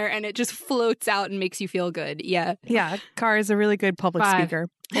thing in there, and it just floats out and makes you feel good. Yeah. Yeah, Kara is a really good public 5, speaker.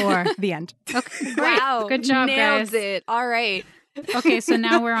 4. The end. Okay, great. Wow. Good job, Nailed guys. it. All right. Okay, so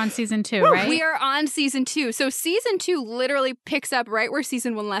now we're on season 2, right? We are on season 2. So season 2 literally picks up right where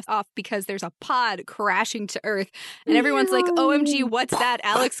season 1 left off because there's a pod crashing to Earth. And everyone's like, OMG, what's that?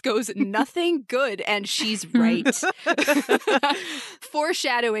 Alex goes, nothing good. And she's right.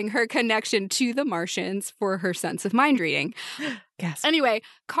 Foreshadowing her connection to the Martians for her sense of mind reading. Yes. Anyway,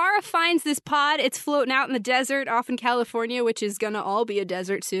 Kara finds this pod. It's floating out in the desert off in California, which is going to all be a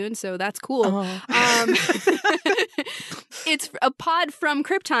desert soon. So that's cool. Oh. It's a pod from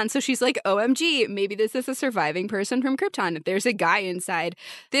Krypton. So she's like, OMG, maybe this is a surviving person from Krypton. There's a guy inside.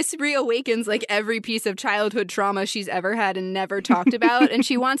 This reawakens like every piece of childhood trauma she's ever had and never talked about. And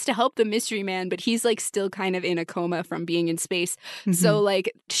she wants to help the mystery man, but he's like still kind of in a coma from being in space. Mm-hmm. So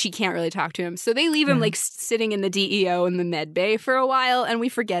like she can't really talk to him. So they leave him like sitting in the DEO in the med bay for a while, and we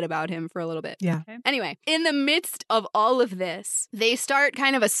forget about him for a little bit. Yeah. Okay. Anyway, in the midst of all of this, they start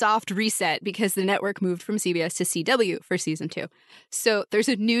kind of a soft reset because the network moved from CBS to CW for season 2. So there's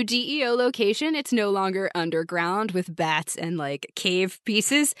a new DEO location. It's no longer underground with bats and like cave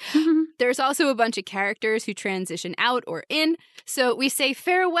pieces. There's also a bunch of characters who transition out or in. So we say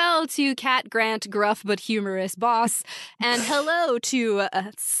farewell to Cat Grant, gruff but humorous boss, and hello to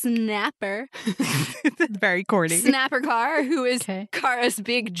Snapper. Very corny. Snapper Carr, who is Okay. Kara's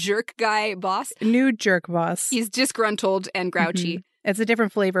big jerk guy boss. New jerk boss. He's disgruntled and grouchy. Mhm. It's a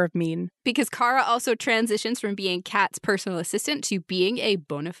different flavor of mean. Because Kara also transitions from being Kat's personal assistant to being a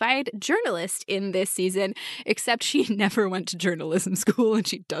bona fide journalist in this season, except she never went to journalism school and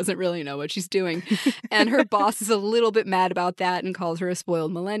she doesn't really know what she's doing. And her boss is a little bit mad about that and calls her a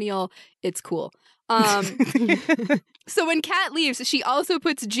spoiled millennial. It's cool. So when Kat leaves, she also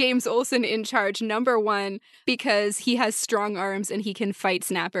puts James Olsen in charge, number 1, because he has strong arms and he can fight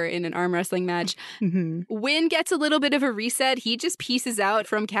Snapper in an arm wrestling match. Mm-hmm. Wynn gets a little bit of a reset. He just pieces out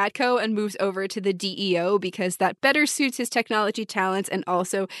from Catco and moves over to the DEO because that better suits his technology talents. And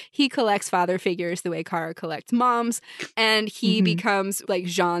also he collects father figures the way Kara collects moms. And he becomes like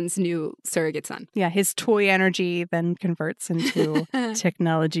Jean's new surrogate son. Yeah, his toy energy then converts into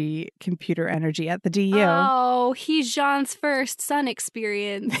technology, computer energy at the DEO. Oh, he's Jean's first son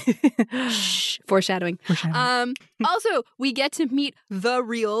experience. Shh, foreshadowing. Also, we get to meet the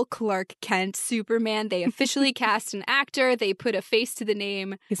real Clark Kent Superman. They officially cast an actor. They put a face to the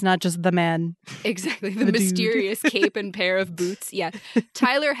name. He's not just the man. Exactly. The The dude. mysterious cape and pair of boots. Yeah.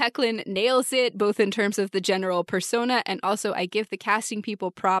 Tyler Hoechlin nails it, both in terms of the general persona and also I give the casting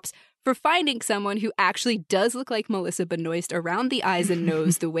people props for finding someone who actually does look like Melissa Benoist around the eyes and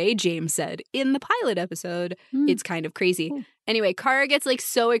nose, the way James said in the pilot episode. It's kind of crazy. Anyway, Kara gets like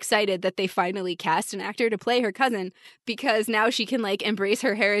so excited that they finally cast an actor to play her cousin because now she can like embrace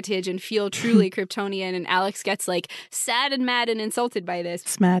her heritage and feel truly Kryptonian. And Alex gets like sad and mad and insulted by this.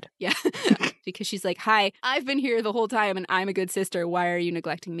 Smad. Yeah. Because she's like, hi, I've been here the whole time and I'm a good sister. Why are you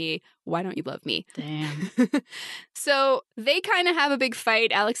neglecting me? Why don't you love me? Damn. So they kind of have a big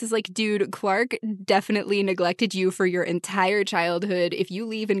fight. Alex is like, dude, Clark definitely neglected you for your entire childhood. If you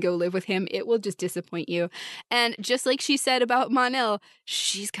leave and go live with him, it will just disappoint you. And just like she said about Mon-El,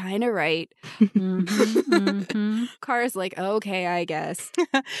 she's kind of right. Kara's like, okay, I guess.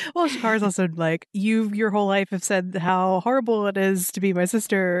 Well, Kara's also like, you your whole life have said how horrible it is to be my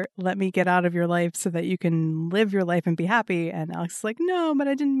sister. Let me get out of your life so that you can live your life and be happy. And Alex is like, no, but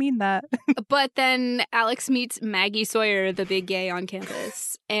I didn't mean that. But then Alex meets Maggie Sawyer, the big gay on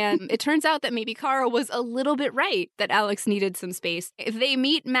campus. And it turns out that maybe Kara was a little bit right, that Alex needed some space. They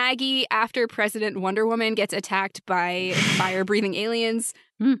meet Maggie after President Wonder Woman gets attacked by fire-breathing aliens.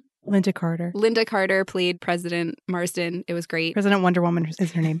 Linda Carter. Linda Carter played President Marsden. It was great. President Wonder Woman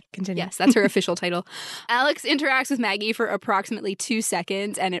is her name. Continue. Yes, that's her official title. Alex interacts with Maggie for approximately 2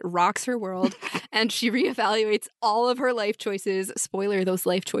 seconds, and it rocks her world. And she reevaluates all of her life choices. Spoiler, those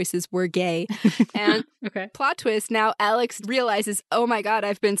life choices were gay. And plot twist, now Alex realizes, oh my God,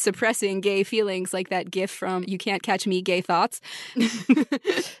 I've been suppressing gay feelings, like that gif from You Can't Catch Me, Gay Thoughts.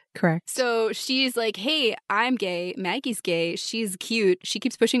 Correct. So she's like, hey, I'm gay. Maggie's gay. She's cute. She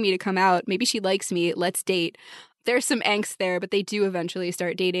keeps pushing me to come out. Maybe she likes me. Let's date. There's some angst there, but they do eventually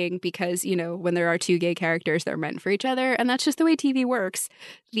start dating because, you know, when there are two gay characters, they're meant for each other. And that's just the way TV works.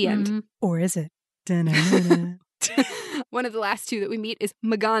 The end. Or is it? One of the last two that we meet is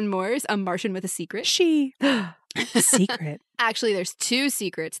Magan Moores, a Martian with a secret. She. Secret. Actually, there's 2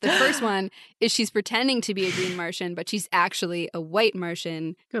 secrets. The first one is she's pretending to be a green Martian, but she's actually a white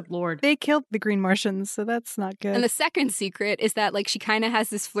Martian. Good Lord. They killed the green Martians, so that's not good. And the second secret is that, like, she kind of has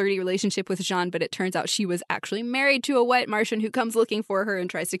this flirty relationship with Jean, but it turns out she was actually married to a white Martian who comes looking for her and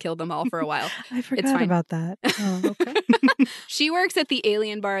tries to kill them all for a while. I forgot about that. Oh, okay. She works at the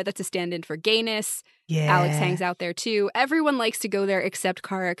alien bar that's a stand-in for gayness. Yeah. Alex hangs out there too. Everyone likes to go there except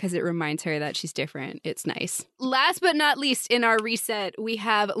Kara because it reminds her that she's different. It's nice. Last but not least, in our reset, we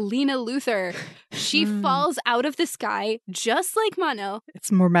have Lena Luthor. She falls out of the sky just like Mon-El. It's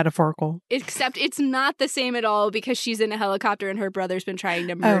more metaphorical. Except it's not the same at all because she's in a helicopter and her brother's been trying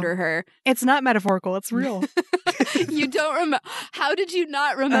to murder her. It's not metaphorical. It's real. You don't remember. How did you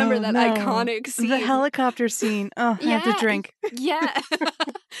not remember that iconic scene? The helicopter scene. Oh, I have to drink. Yeah.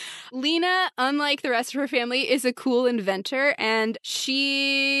 Lena, unlike the rest of her family, is a cool inventor, and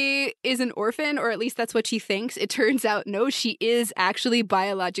she is an orphan, or at least that's what she thinks. It turns out, no, she is actually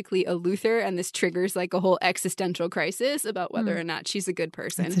biologically a Luthor, and this triggers like a whole existential crisis about whether or not she's a good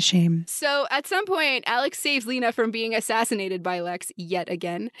person. It's a shame. So at some point, Alex saves Lena from being assassinated by Lex yet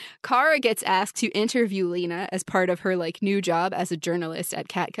again. Kara gets asked to interview Lena as part of her like new job as a journalist at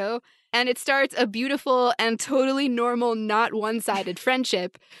Catco. And it starts a beautiful and totally normal, not one-sided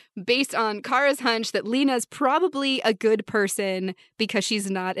friendship based on Kara's hunch that Lena's probably a good person because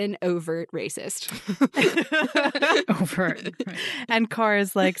she's not an overt racist. Overt. And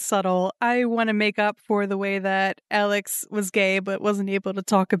Kara's like subtle, I want to make up for the way that Alex was gay but wasn't able to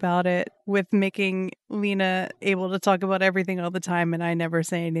talk about it with making Lena able to talk about everything all the time, and I never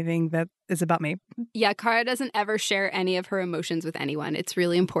say anything that is about me. Yeah, Kara doesn't ever share any of her emotions with anyone. It's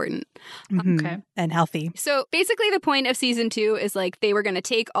really important. Okay. And healthy. So basically the point of season 2 is like they were going to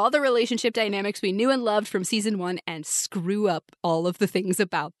take all the relationship dynamics we knew and loved from season 1 and screw up all of the things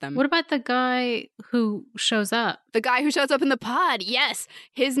about them. What about the guy who shows up? The guy who shows up in the pod, yes.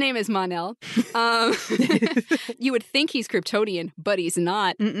 His name is Mon-El. You would think he's Kryptonian, but he's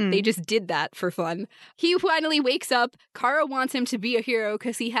not. They just did that for fun. He finally wakes up. Kara wants him to be a hero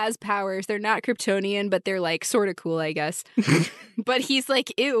because he has powers. They're not Kryptonian, but they're like sort of cool, I guess. But he's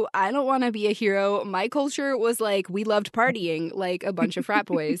like, ew, I don't want to be a hero. My culture was like, we loved partying like a bunch of frat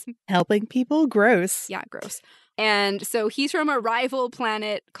boys. Helping people? Gross. Yeah, gross. And so he's from a rival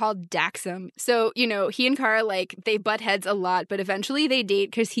planet called Daxam. So, you know, he and Kara, like, they butt heads a lot, but eventually they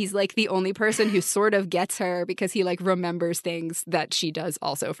date because he's, like, the only person who sort of gets her because he, like, remembers things that she does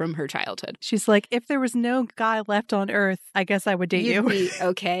also from her childhood. She's like, if there was no guy left on Earth, I guess I would date you. Be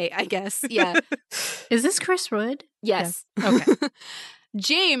okay, I guess. Yeah. Is this Chris Wood? Yes. Okay.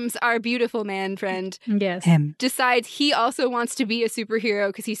 James, our beautiful man friend, Yes. Him. decides he also wants to be a superhero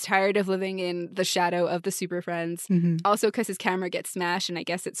because he's tired of living in the shadow of the Super Friends. Also because his camera gets smashed, and I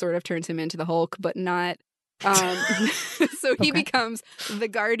guess it sort of turns him into the Hulk, but not So he becomes the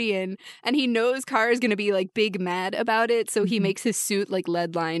Guardian, and he knows Kara's going to be like big mad about it. So he makes his suit like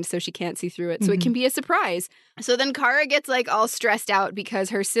lead lined so she can't see through it. So it can be a surprise. So then Kara gets like all stressed out because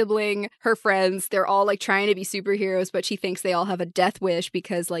her sibling, her friends, they're all like trying to be superheroes, but she thinks they all have a death wish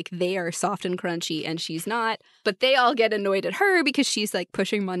because like they are soft and crunchy and she's not. But they all get annoyed at her because she's like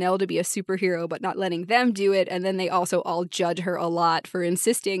pushing Mon-El to be a superhero but not letting them do it. And then they also all judge her a lot for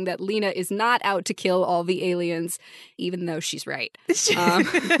insisting that Lena is not out to kill all the aliens, even though she's right.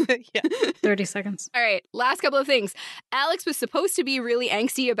 30 seconds. All right, last couple of things. Alex was supposed to be really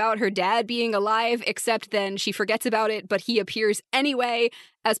angsty about her dad being alive, except then she forgets about it, but he appears anyway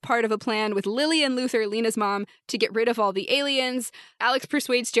as part of a plan with Lily and Luther, Lena's mom, to get rid of all the aliens. Alex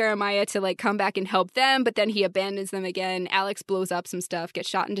persuades Jeremiah to like come back and help them, but then he abandons them again. Alex blows up some stuff, gets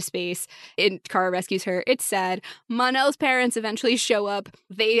shot into space, and Kara rescues her. It's sad. Mon-El's parents eventually show up.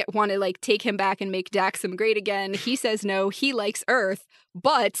 They want to like take him back and make Daxam great again. He says no, he likes Earth.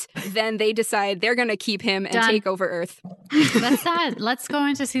 But then they decide they're going to keep him and take over Earth. That's sad. Let's go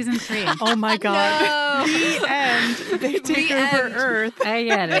into season 3. Oh my God. No. The end. They take over Earth. I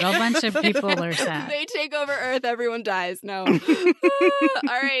get it. A bunch of people are sad. They take over Earth. Everyone dies. No. All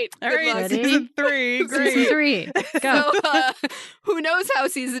right. Good luck. Season 3. Great. Season 3. Go. So, who knows how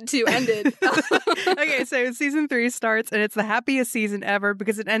season 2 ended? Okay, so season 3 starts, and it's the happiest season ever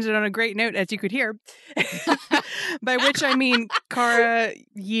because it ended on a great note, as you could hear. By which I mean Kara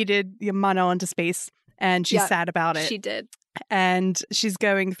yeeted Mon-El into space, and she's sad about it. She did. And she's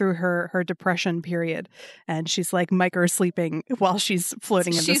going through her depression period, and she's like micro sleeping while she's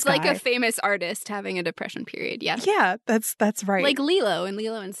floating in the sky. She's like a famous artist having a depression period. Yeah. Yeah, that's right. Like Lilo in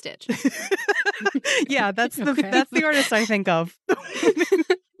Lilo and Stitch. Yeah, that's the artist I think of.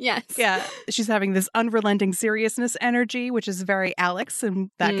 Yes. Yeah. She's having this unrelenting seriousness energy, which is very Alex,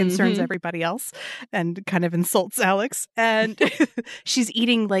 and that concerns everybody else and kind of insults Alex. And she's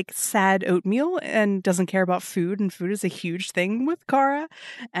eating like sad oatmeal and doesn't care about food. And food is a huge thing with Kara.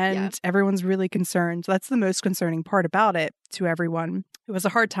 And everyone's really concerned. That's the most concerning part about it to everyone. It was a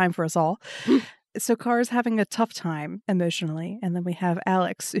hard time for us all. So Kara's having a tough time emotionally. And then we have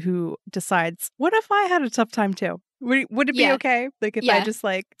Alex who decides, what if I had a tough time too? Would it be okay? Like if I just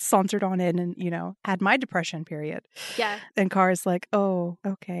like sauntered on in and, had my depression period. Yeah. And Kara's like, oh,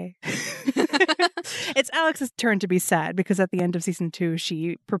 okay. It's Alex's turn to be sad because at the end of season 2,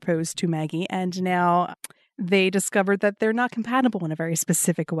 she proposed to Maggie. And now they discovered that they're not compatible in a very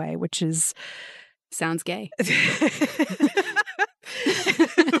specific way, which is... Sounds gay.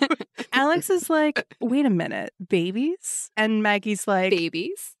 Alex is like, wait a minute, babies? And Maggie's like,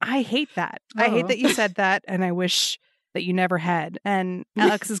 babies? I hate that. I hate that you said that, and I wish that you never had. And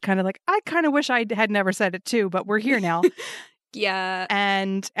Alex is kind of like, I kind of wish I had never said it too, but we're here now. Yeah.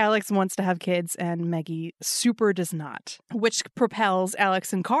 And Alex wants to have kids, and Maggie super does not, which propels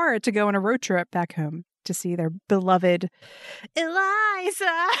Alex and Kara to go on a road trip back home to see their beloved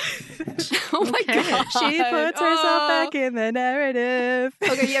Eliza. Oh my God. She puts herself back in the narrative.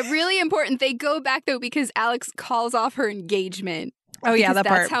 Okay, yeah, really important. They go back though because Alex calls off her engagement. Oh yeah, that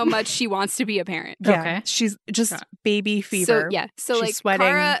part. That's how much she wants to be a parent. Yeah, okay. She's just baby fever. So she's like sweating.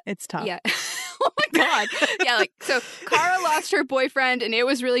 Kara, it's tough. Yeah. Oh my God. Yeah, like so Kara lost her boyfriend and it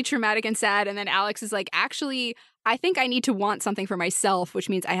was really traumatic and sad. And then Alex is like, actually, I think I need to want something for myself, which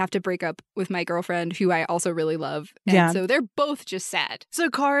means I have to break up with my girlfriend, who I also really love. And so they're both just sad.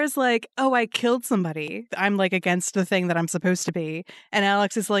 So Kara's like, oh, I killed somebody. I'm like against the thing that I'm supposed to be. And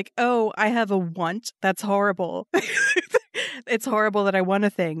Alex is like, oh, I have a want. That's horrible. It's horrible that I want a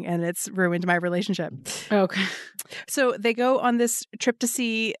thing and it's ruined my relationship. Okay. So they go on this trip to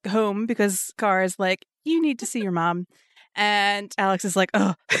see home because Kara's like, you need to see your mom. And Alex is like,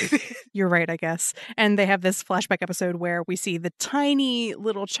 oh, you're right, I guess. And they have this flashback episode where we see the tiny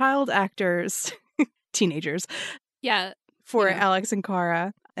little child actors, teenagers. Yeah. For Alex and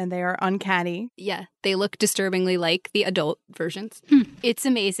Kara. And they are uncanny. Yeah, they look disturbingly like the adult versions. It's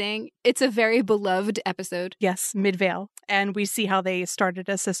amazing. It's a very beloved episode. Yes, Midvale. And we see how they started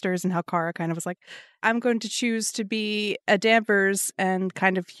as sisters and how Kara kind of was like, I'm going to choose to be a Danvers and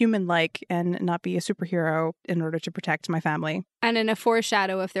kind of human-like and not be a superhero in order to protect my family. And in a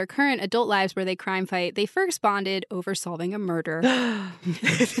foreshadow of their current adult lives where they crime fight, they first bonded over solving a murder.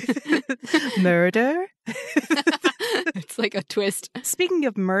 Murder? It's like a twist. Speaking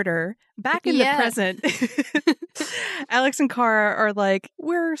of murder, back in the present, Alex and Kara are like,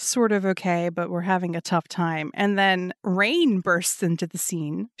 we're sort of okay, but we're having a tough time. And then Rain bursts into the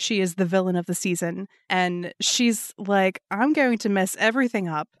scene. She is the villain of the season. And she's like, I'm going to mess everything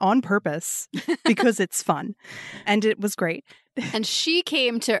up on purpose because it's fun. And it was great. And she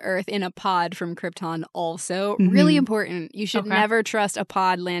came to Earth in a pod from Krypton also. Really important. You should never trust a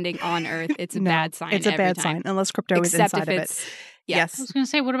pod landing on Earth. It's a bad sign. It's a bad sign, unless Krypto is inside of it. Yes. I was going to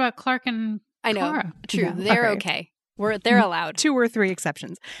say, what about Clark and I know. Kara? True. Yeah, They're okay. They're allowed. 2 or 3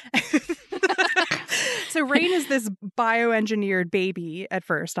 exceptions. So Rain is this bioengineered baby at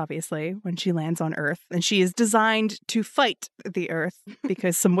first, obviously, when she lands on Earth. And she is designed to fight the Earth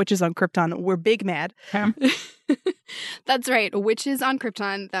because some witches on Krypton were big mad. That's right. Witches on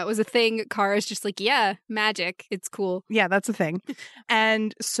Krypton. That was a thing. Kara's just like, yeah, magic. It's cool. Yeah, that's a thing.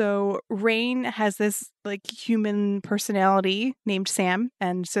 And so Rain has this like human personality named Sam.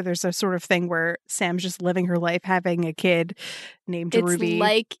 And so there's a sort of thing where Sam's just living her life having a kid named Ruby. It's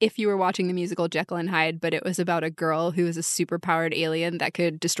like if you were watching the musical Jekyll and Hyde, but it was about a girl who was a superpowered alien that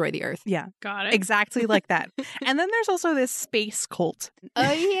could destroy the Earth. Yeah. Got it. Exactly like that. And then there's also this space cult.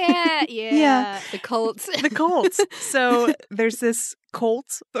 Oh, yeah. Yeah. The cults. The cults. So there's this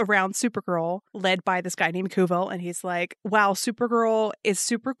cult around Supergirl led by this guy named Kuvel, and he's like, wow, Supergirl is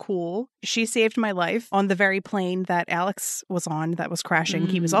super cool. She saved my life on the very plane that Alex was on that was crashing.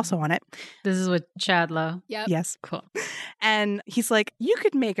 He was also on it. This is with Chad Lowe. Yep. Yes. Cool. And he's like, you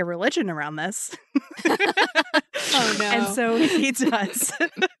could make a religion around this. Oh, no. And so he does.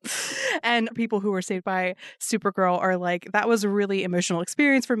 And people who were saved by Supergirl are like, that was a really emotional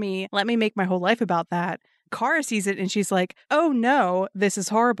experience for me. Let me make my whole life about that. Kara sees it and she's like, oh no, this is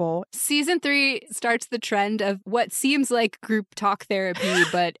horrible. Season 3 starts the trend of what seems like group talk therapy,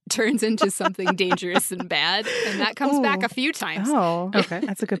 but turns into something dangerous and bad. And that comes back a few times. Oh, okay.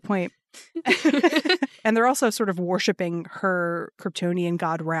 That's a good point. And they're also sort of worshiping her Kryptonian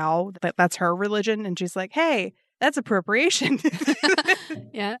god Rao. That's her religion. And she's like, hey, that's appropriation.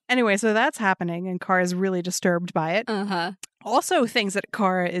 Yeah. Anyway, so that's happening and Kara's really disturbed by it. Uh-huh. Also, things that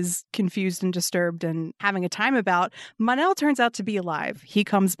Kara is confused and disturbed and having a time about. Mon-El turns out to be alive. He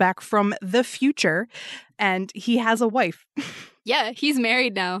comes back from the future and he has a wife. Yeah, he's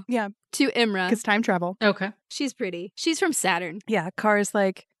married now. Yeah. To Imra. Because time travel. Okay. She's pretty. She's from Saturn. Yeah, Kara's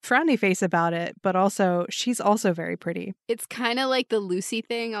like frowny face about it, but also she's also very pretty. It's kind of like the Lucy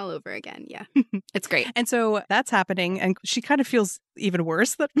thing all over again. Yeah. It's great. And so that's happening. And she kind of feels even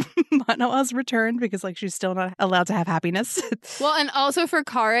worse that Mon-El has returned because like she's still not allowed to have happiness. Well, and also for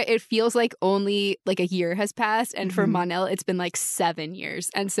Kara, it feels like only like a year has passed. And for Mon-El, it's been like 7 years.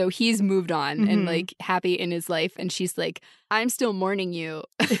 And so he's moved on and like happy in his life. And she's like, I'm still mourning you.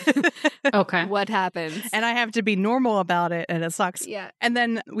 Okay. What happens? And I have to be normal about it. And it sucks. Yeah. And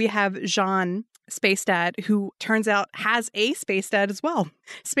then we have Jean, Space Dad, who turns out has a Space Dad as well.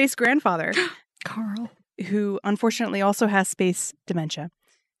 Space Grandfather. Carl. Who unfortunately also has space dementia.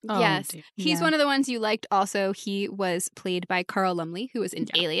 Yes. Dear. He's Yeah. one of the ones you liked also. He was played by Carl Lumley, who was in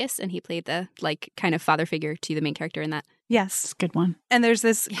Alias, and he played the like kind of father figure to the main character in that. Yes. Good one. And there's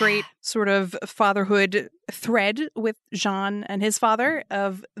this great sort of fatherhood thread with Jean and his father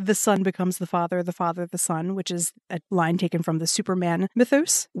of the son becomes the father the son, which is a line taken from the Superman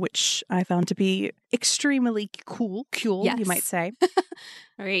mythos, which I found to be extremely cool, Yes. you might say.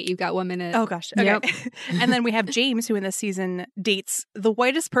 All right, you've got 1 minute. Oh, gosh. Okay. Yep. And then we have James, who in this season dates the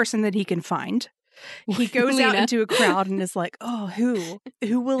whitest person that he can find. He goes out Lena. into a crowd and is like, oh, who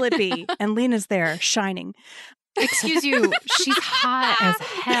will it be? And Lena's there shining. Excuse you, she's hot as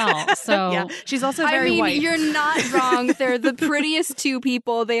hell. So Yeah, she's also I very mean, white. you're not wrong. They're the prettiest 2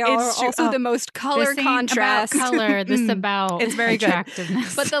 people. They are It's true. also Oh, the most color this ain't contrast. about color. This about It's very good.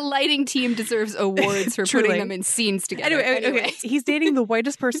 attractiveness. But the lighting team deserves awards for Truly. putting them in scenes together. Anyway, okay. He's dating the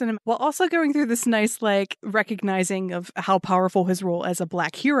whitest person while also going through this nice, like, recognizing of how powerful his role as a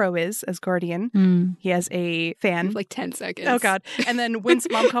black hero is as Guardian. He has a fan. like 10 seconds. Oh, God. And then Wyn's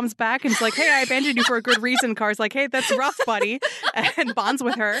mom comes back and is like, hey, I abandoned you for a good reason. Car's like, hey, that's rough, buddy. And bonds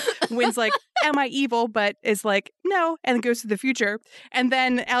with her. Wyn's like, am I evil? But is like, no. And then goes to the future. And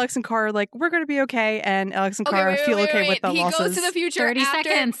then Alex and Car are like, we're going to be okay. And Alex and Car feel okay with the he losses. goes to the future 30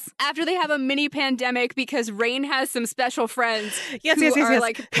 seconds. after they have a mini pandemic because Rain has some special friends Yes, who are yes.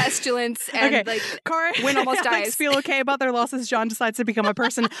 like pestilence and Okay. like Car Wyn almost Alex dies. feel okay about their losses. John decides to become a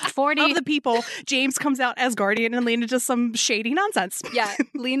person 40. of the people. James comes out as Guardian and Lena does some shady nonsense. yeah,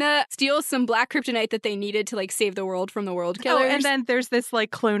 Lena steals some black kryptonite that they needed to like save the world from the world killers. Oh, and then there's this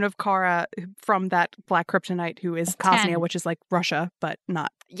like clone of Kara from that black kryptonite who is Kosnia, 10. which is like Russia, but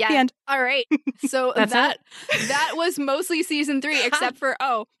not Yeah. The end. All right. So That's that was mostly season 3, except for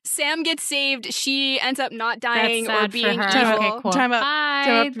Sam gets saved. She ends up not dying That's or sad being for her. evil. Okay, cool. Time up. Bye.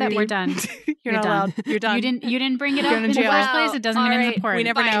 Time up. That we're done. You're not done. allowed. You're done. You didn't bring it You're up in in the jail. first place. It doesn't All mean right. it's important. We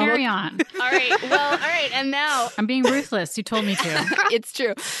never know. Carry on. All right. Well, all right. And now I'm being ruthless. You told me to. it's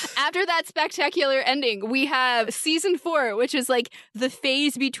true. After that spectacular ending, we have season 4, which is like the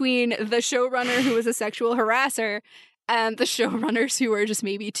phase between the showrunner who was a sexual harasser and the showrunners who were just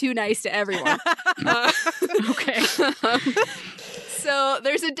maybe too nice to everyone. Okay. So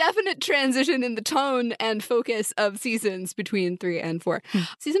there's a definite transition in the tone and focus of seasons between 3 and 4.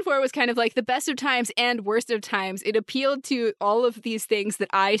 Season 4 was kind of like the best of times and worst of times. It appealed to all of these things that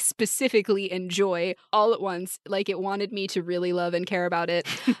I specifically enjoy all at once. Like, it wanted me to really love and care about it.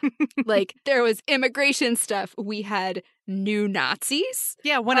 Like, there was immigration stuff. We had new Nazis.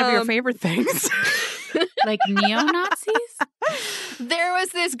 Yeah, one of your favorite things. Like neo-Nazis? There was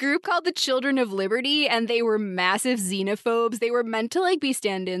this group called the Children of Liberty, and they were massive xenophobes. They were meant to like be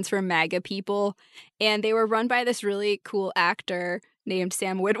stand-ins for MAGA people, and they were run by this really cool actor named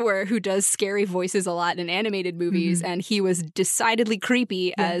Sam Witwer, who does scary voices a lot in animated movies, and he was decidedly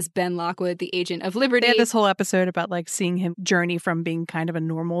creepy as Ben Lockwood, the Agent of Liberty. They had this whole episode about like seeing him journey from being kind of a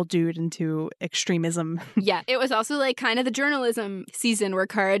normal dude into extremism. Yeah, it was also like kind of the journalism season where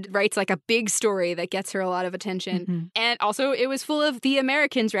Kara writes like a big story that gets her a lot of attention. And also it was full of The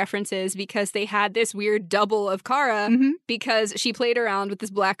Americans references because they had this weird double of Kara because she played around with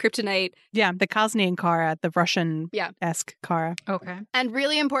this black kryptonite. Yeah, the Kosnian Kara, the Russian-esque Kara. Okay. And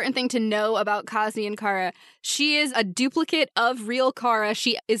really important thing to know about Kosnian Kara, she is a duplicate of real Kara.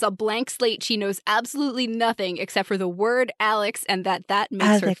 She is a blank slate. She knows absolutely nothing except for the word Alex, and that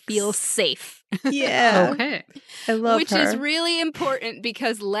makes her feel safe. Yeah. Okay. I love Which her. is really important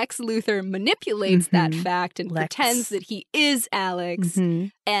because Lex Luthor manipulates that fact and pretends that he is Alex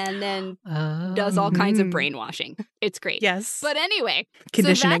and then does all kinds of brainwashing. It's great. Yes. But anyway, so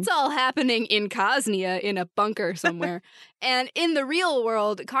Conditioning. that's all happening in Kosnia in a bunker somewhere. And in the real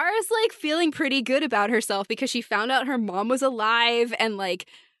world, Kara's like feeling pretty good about herself because she found out her mom was alive and like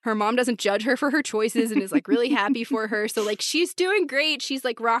her mom doesn't judge her for her choices and is like really happy for her. So like she's doing great. She's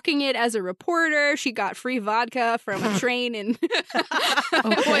like rocking it as a reporter. She got free vodka from a train and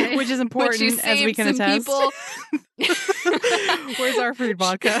which is important as we can attest. Where's our food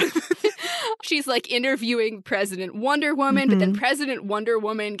vodka? She's like interviewing President Wonder Woman, but then President Wonder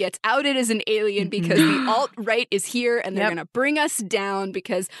Woman gets outed as an alien because the alt-right is here and they're going to bring us down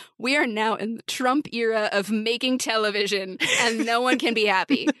because we are now in the Trump era of making television and no one can be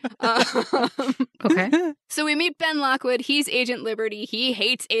happy. Okay. So we meet Ben Lockwood. He's Agent Liberty. He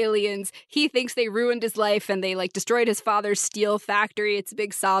hates aliens. He thinks they ruined his life and they like destroyed his father's steel factory. It's a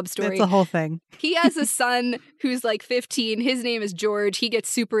big sob story. It's a whole thing. He has a son who's like 15. His name is George. He gets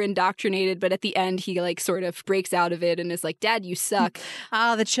super indoctrinated, but at the end he like sort of breaks out of it and is like, Dad, you suck.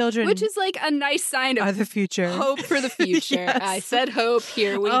 The children. Which is like a nice sign of the future. Hope for the future. Yes. I said hope.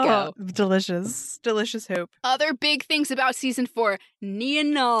 Here we go. Delicious. Delicious hope. Other big things about season 4. Nia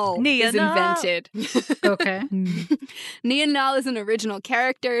Null is invented. Okay. Nia Null is an original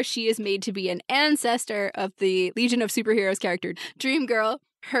character. She is made to be an ancestor of the Legion of Superheroes character Dream Girl.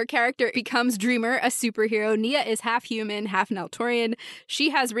 Her character becomes Dreamer, a superhero. Nia is half human, half Naltorian. She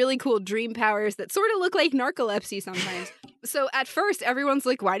has really cool dream powers that sort of look like narcolepsy sometimes. So at first, everyone's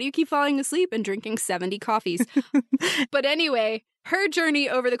like, why do you keep falling asleep and drinking 70 coffees? But anyway, her journey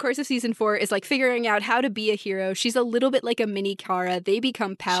over the course of season 4 is like figuring out how to be a hero. She's a little bit like a mini Kara. They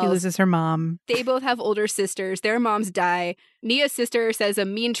become pals. She loses her mom. They both have older sisters. Their moms die. Nia's sister says a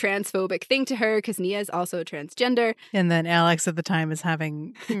mean transphobic thing to her because Nia is also transgender. And then Alex at the time is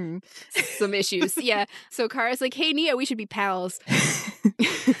having some issues. Yeah. So Kara's like, hey, Nia, we should be pals.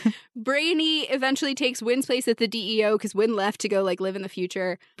 Brainy eventually takes Wynn's place at the DEO because Wynn left to go like live in the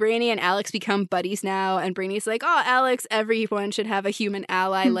future. Brainy and Alex become buddies now, and Brainy's like, oh, Alex, everyone should have a human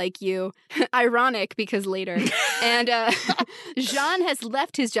ally like you. Ironic because later. And Jean has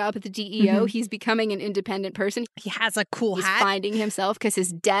left his job at the DEO. He's becoming an independent person. He has a cool He's hat. finding himself because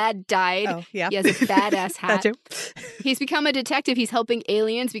his dad died. Oh, yeah. He has a badass hat. That too. He's become a detective. He's helping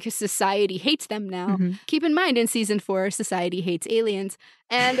aliens because society hates them now. Keep in mind, in season 4, society hates aliens.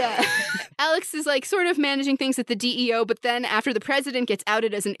 And Alex is like sort of managing things at the DEO, but then after the president gets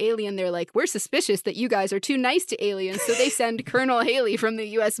outed as an alien, they're like, we're suspicious that you guys are too nice to aliens. So they send Colonel Haley from the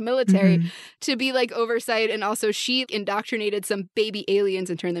U.S. military to be like oversight. And also she indoctrinated some baby aliens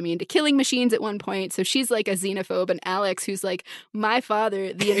and turned them into killing machines at one point. So she's like a xenophobe. And Alex, who's like, my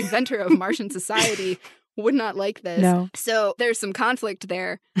father, the inventor of Martian society, would not like this. No. So there's some conflict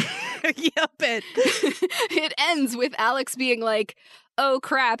there. Yep, it. It ends with Alex being like, oh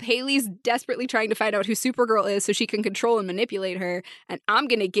crap, Haley's desperately trying to find out who Supergirl is so she can control and manipulate her, and I'm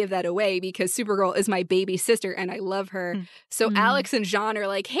gonna give that away because Supergirl is my baby sister and I love her. So Alex and Jean are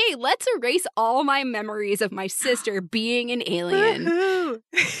like, hey, let's erase all my memories of my sister being an alien.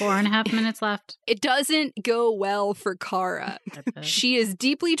 4.5 minutes left. It doesn't go well for Kara. She is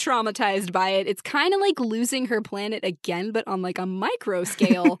deeply traumatized by it. It's kind of like losing her planet again, but on like a micro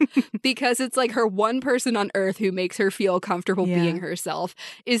scale, because it's like her one person on Earth who makes her feel comfortable being herself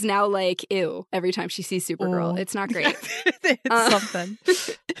is now like, ew, every time she sees Supergirl. It's not great. It's something.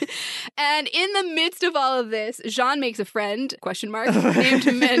 And in the midst of all of this, Jean makes a friend,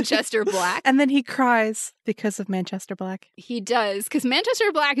 named Manchester Black. And then he cries because of Manchester Black. He does, because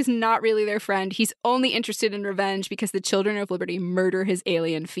Manchester Black is not really their friend. He's only interested in revenge because the Children of Liberty murder his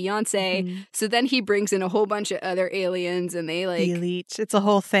alien fiance. So then he brings in a whole bunch of other aliens and they like... The Elite. It's a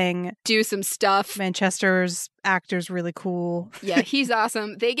whole thing. Do some stuff. Manchester's actor's really cool. Yeah, he's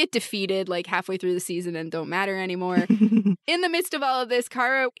awesome. They get defeated like halfway through the season and don't matter anymore. In the midst of all of this,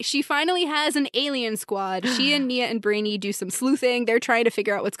 Kara, she finally has an alien squad. She and Nia and Brainy do some sleuthing. They're trying to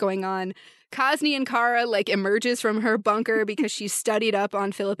figure out what's going on. Cosney and Kara like emerges from her bunker because she's studied up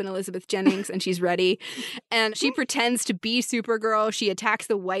on Philip and Elizabeth Jennings and she's ready. And she pretends to be Supergirl. She attacks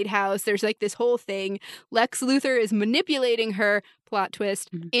the White House. There's like this whole thing. Lex Luthor is manipulating her, plot twist,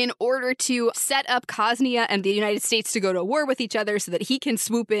 in order to set up Cosnia and the United States to go to war with each other so that he can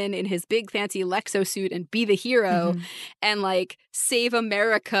swoop in his big fancy Lexo suit and be the hero and like save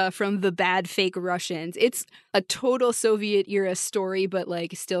America from the bad fake Russians. It's a total Soviet era story, but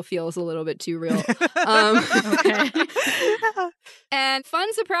like still feels a little bit too real. And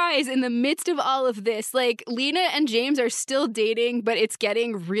fun surprise, in the midst of all of this, like Lena and James are still dating, but it's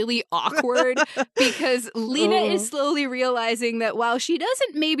getting really awkward because Lena is slowly realizing that while she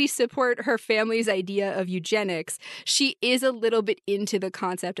doesn't maybe support her family's idea of eugenics, she is a little bit into the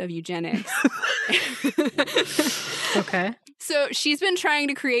concept of eugenics. Okay. So she's been trying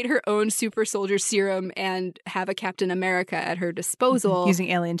to create her own super soldier serum and have a Captain America at her disposal. Using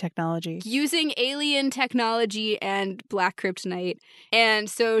alien technology. Using alien technology and black kryptonite. And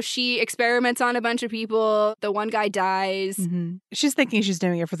so she experiments on a bunch of people. The one guy dies. She's thinking she's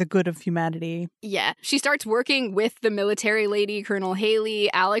doing it for the good of humanity. Yeah. She starts working with the military lady, Colonel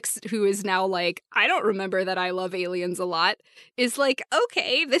Haley. Alex, who is now like, I don't remember that I love aliens a lot, is like,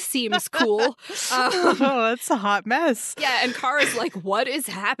 okay, this seems cool. That's a hot mess. Yeah, and Kara's like, what is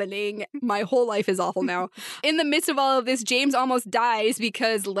happening? My whole life is awful now. In the midst of all of this, James almost dies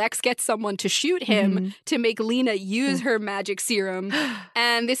because Lex gets someone to shoot him to make Lena use her magic serum.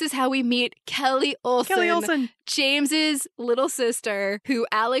 And this is how we meet Kelly Olsen. James's little sister, who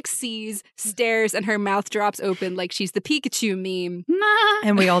Alex sees, stares, and her mouth drops open like she's the Pikachu meme.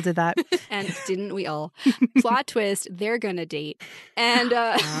 And we all did that. And didn't we all? Plot twist, they're gonna date.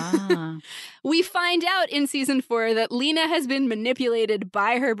 And we find out in season 4 that Lena has been manipulated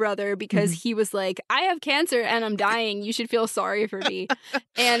by her brother because he was like, I have cancer and I'm dying. You should feel sorry for me.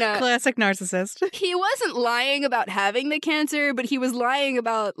 And classic narcissist. He wasn't lying about having the cancer, but he was lying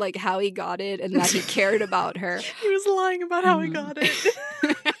about like how he got it and that he cared about her. He was lying about how he got it.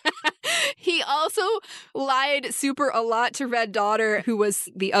 He also lied super a lot to Red Daughter, who was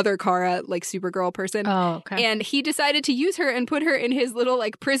the other Kara, like Supergirl person. Oh, okay. And he decided to use her and put her in his little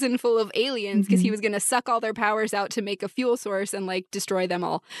like prison full of aliens because he was going to suck all their powers out to make a fuel source and like destroy them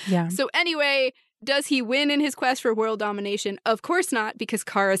all. Yeah. So anyway, does he win in his quest for world domination? Of course not, because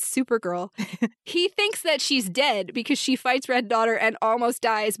Kara's Supergirl. He thinks that she's dead because she fights Red Daughter and almost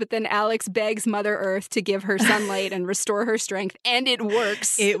dies, but then Alex begs Mother Earth to give her sunlight and restore her strength, and it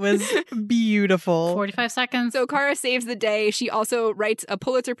works. It was beautiful. 45 seconds. So Kara saves the day. She also writes a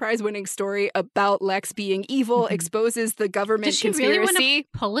Pulitzer Prize winning story about Lex being evil, exposes the government Did she conspiracy. really win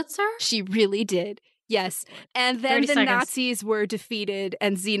a Pulitzer? She really did. Yes. And then the 30 seconds. Nazis were defeated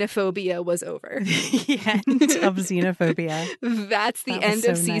and xenophobia was over. The end of xenophobia. That's the That was end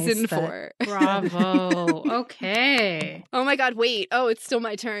so of season nice, but- 4. Bravo. Okay. Oh my God, wait. Oh, it's still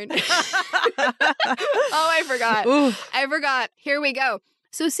my turn. Oh, I forgot. Ooh. I forgot. Here we go.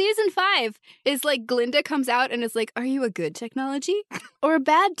 So season 5 is like Glinda comes out and is like, are you a good technology or a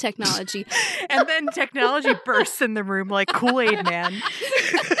bad technology? And then technology bursts in the room like Kool-Aid Man.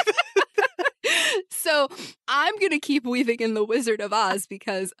 So I'm going to keep weaving in The Wizard of Oz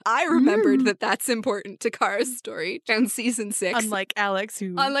because I remembered that that's important to Kara's story in season 6. Unlike Alex,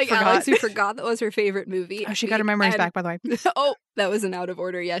 who forgot that was her favorite movie. Oh, she got her memories back, by the way. Oh, that was an out of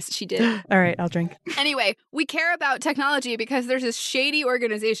order. Yes, she did. All right, I'll drink. Anyway, we care about technology because there's this shady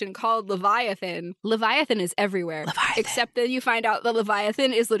organization called Leviathan. Leviathan is everywhere. Except that you find out that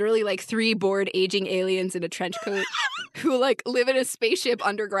Leviathan is literally like 3 bored aging aliens in a trench coat who like live in a spaceship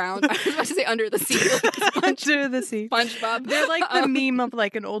underground. I was about to say under the sea. Under the sea. SpongeBob. They're like the meme of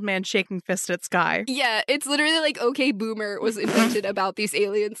like an old man shaking fist at sky. Yeah, it's literally like OK Boomer was invented about these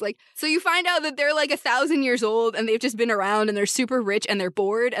aliens. Like, so you find out that they're like 1,000 years old and they've just been around and they're super rich and they're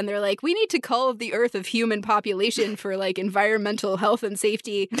bored and they're like, we need to cull the earth of human population for like environmental health and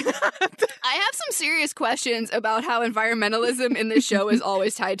safety. I have some serious questions about how environmentalism in this show is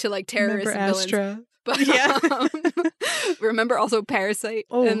always tied to like terrorists and villains. Astra. But Yeah. remember also Parasite.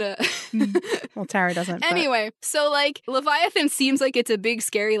 Oh. And, Well, Tara doesn't. Anyway, so like Leviathan seems like it's a big,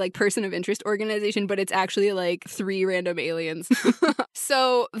 scary, like person of interest organization, but it's actually like 3 random aliens.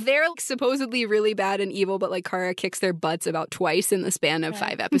 So they're like, supposedly really bad and evil, but like Kara kicks their butts about twice in the span of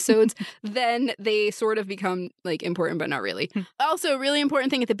 5 episodes. Then they sort of become like important, but not really. Also, really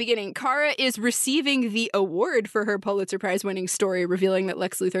important thing at the beginning, Kara is receiving the award for her Pulitzer Prize winning story, revealing that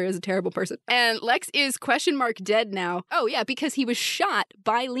Lex Luthor is a terrible person. And Lex is dead now. Oh yeah, because he was shot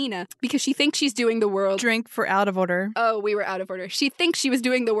by Lena because she thinks she's doing the world. Drink for out of order. Oh, we were out of order. She thinks she was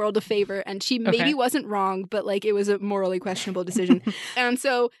doing the world a favor and she maybe wasn't wrong, but like it was a morally questionable decision. And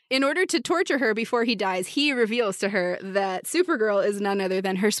so in order to torture her before he dies, he reveals to her that Supergirl is none other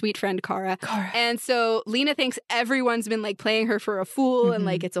than her sweet friend Kara. And so Lena thinks everyone's been like playing her for a fool and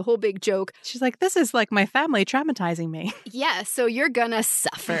like it's a whole big joke. She's like, this is like my family traumatizing me. Yeah, so you're gonna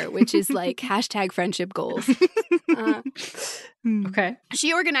suffer, which is like hashtag friendship goals. Okay.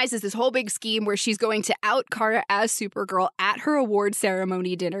 She organizes this whole big scheme where she's going to out Kara as Supergirl at her award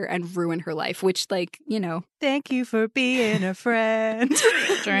ceremony dinner and ruin her life, which, like, you know. Thank you for being a friend.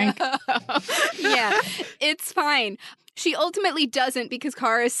 Drink. Yeah, it's fine. She ultimately doesn't because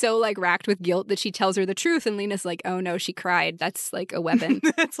Kara is so, like, racked with guilt that she tells her the truth. And Lena's like, oh, no, she cried. That's, like, a weapon.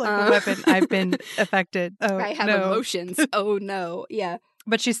 It's like a weapon. I've been affected. Oh, I have emotions. Oh, no. Yeah.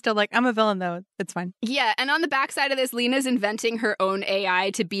 But she's still like, I'm a villain, though. It's fine. Yeah, and on the backside of this, Lena's inventing her own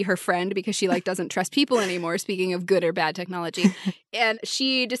AI to be her friend because she, like, doesn't trust people anymore, speaking of good or bad technology. And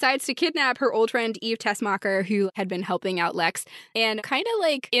she decides to kidnap her old friend Eve Tessmacher, who had been helping out Lex, and kind of,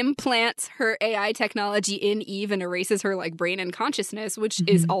 like, implants her AI technology in Eve and erases her, like, brain and consciousness, which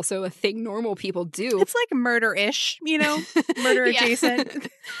is also a thing normal people do. It's like murder-ish, you know? Murder-adjacent.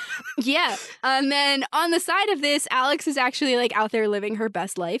 Yeah. And then on the side of this, Alex is actually, like, out there living her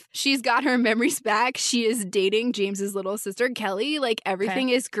best life. She's got her memories back. She is dating James's little sister, Kelly. Like, everything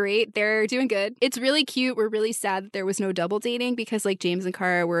is great. They're doing good. It's really cute. We're really sad that there was no double dating because, like, James and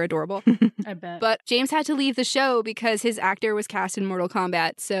Kara were adorable. I bet. But James had to leave the show because his actor was cast in Mortal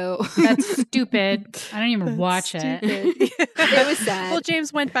Kombat, so... That's stupid. I don't even watch it. It was sad. Well,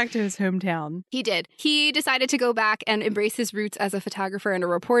 James went back to his hometown. He did. He decided to go back and embrace his roots as a photographer and a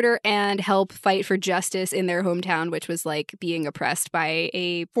reporter and help fight for justice in their hometown, which was, like, being oppressed by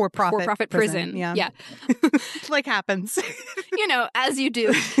a for-profit prison. Yeah. Like happens. You know, as you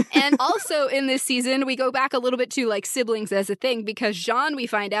do. And also in this season, we go back a little bit to like siblings as a thing because Jean, we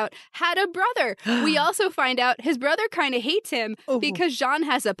find out, had a brother. We also find out his brother kind of hates him because Jean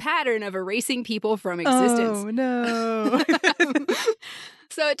has a pattern of erasing people from existence. Oh, no.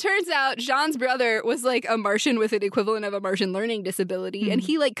 So it turns out Jean's brother was like a Martian with an equivalent of a Martian learning disability, and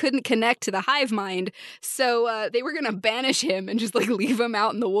he like couldn't connect to the hive mind. So they were going to banish him and just like leave him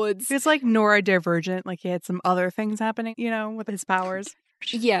out in the woods. It's like neurodivergent. Like he had some other things happening, you know, with his powers.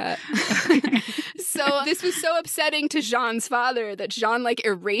 Yeah. So this was so upsetting to Jean's father that Jean like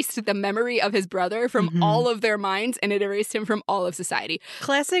erased the memory of his brother from all of their minds, and it erased him from all of society.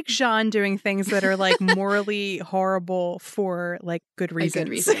 Classic Jean doing things that are like morally horrible for like good reasons. A good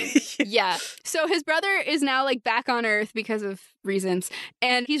reason. Yeah. So his brother is now like back on Earth because of reasons,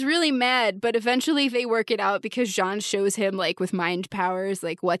 and he's really mad, but eventually they work it out because Jean shows him like with mind powers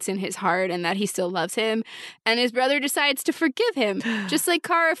like what's in his heart and that he still loves him, and his brother decides to forgive him just like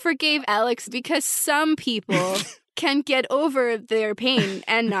Kara forgave Alex because some people can get over their pain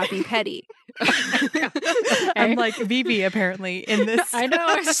and not be petty. Unlike Vivi, apparently, in this. I know,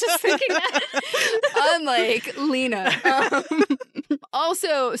 I was just thinking that. Unlike Lena.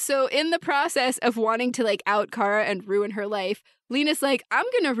 Also, so in the process of wanting to like out Kara and ruin her life, Lena's like, I'm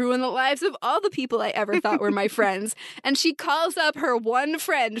going to ruin the lives of all the people I ever thought were my friends. And she calls up her one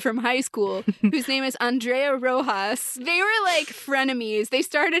friend from high school, whose name is Andrea Rojas. They were like frenemies. They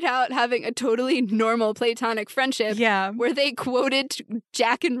started out having a totally normal platonic friendship. Yeah. Where they quoted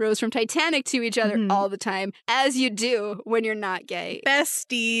Jack and Rose from Titanic to each other all the time, as you do when you're not gay.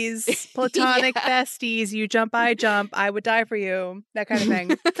 Besties, platonic besties. You jump, I jump. I would die for you. That kind of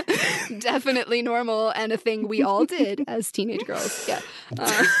thing. Definitely normal and a thing we all did as teenage girls. Yeah.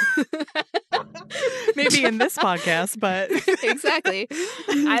 Maybe in this podcast, but. Exactly.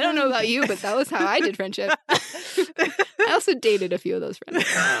 I don't know about you, but that was how I did friendship. I also dated a few of those friends.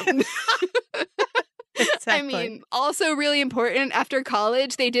 Exactly. I mean, also really important, after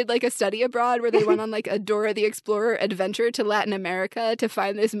college, they did like a study abroad where they went on like a Dora the Explorer adventure to Latin America to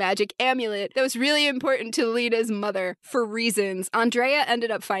find this magic amulet that was really important to Lena's mother for reasons. Andrea ended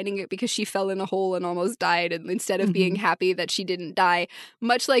up finding it because she fell in a hole and almost died, and instead of being happy that she didn't die,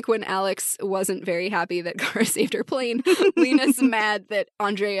 much like when Alex wasn't very happy that Kara saved her plane, Lena's mad that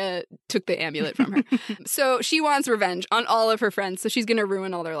Andrea took the amulet from her. So she wants revenge on all of her friends, so she's going to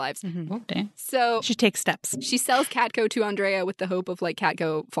ruin all their lives. Okay. So She takes steps. she sells Catco to Andrea with the hope of like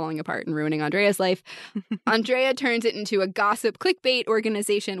Catco falling apart and ruining Andrea's life. Andrea turns it into a gossip clickbait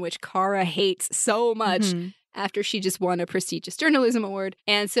organization, which Kara hates so much. After she just won a prestigious journalism award.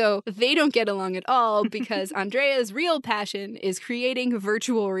 And so they don't get along at all because Andrea's real passion is creating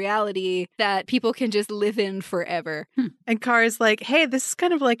virtual reality that people can just live in forever. And Kara's like, hey, this is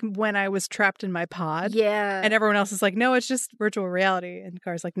kind of like when I was trapped in my pod. Yeah. And everyone else is like, no, it's just virtual reality. And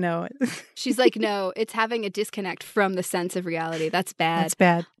Kara's like, no. She's like, no, it's having a disconnect from the sense of reality. That's bad. That's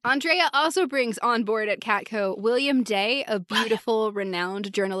bad. Andrea also brings on board at Catco William Day, a beautiful,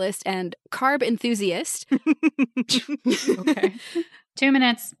 renowned journalist and carb enthusiast. Okay. 2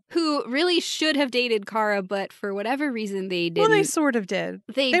 minutes. Who really should have dated Kara, but for whatever reason they didn't. Well, they sort of did.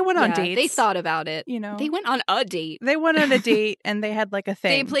 They went on dates. They thought about it. You know. They went on a date. They went on a date and they had like a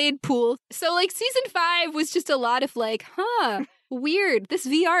They thing. played pool. So like season 5 was just a lot of like, weird. This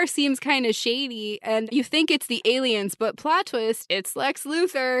VR seems kind of shady. And you think it's the aliens, but plot twist, it's Lex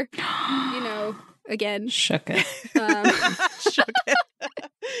Luthor. You know, again. Shook it. Shook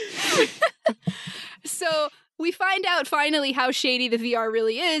it. So we find out finally how shady the VR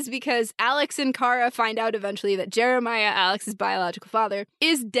really is because Alex and Kara find out eventually that Jeremiah, Alex's biological father,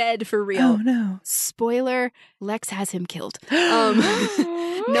 is dead for real. Oh, no. Spoiler, Lex has him killed.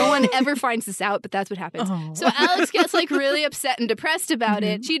 No one ever finds this out, but that's what happens. Oh. So Alex gets like really upset and depressed about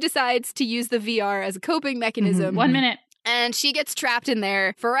it. She decides to use the VR as a coping mechanism. 1 minute. And she gets trapped in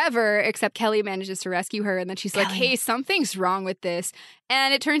there forever, except Kelly manages to rescue her. And then she's like, hey, something's wrong with this.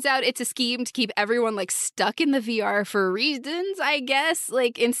 And it turns out it's a scheme to keep everyone like stuck in the VR for reasons, I guess,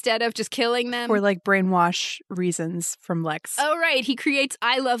 like instead of just killing them. Or like brainwash reasons from Lex. Oh, right. He creates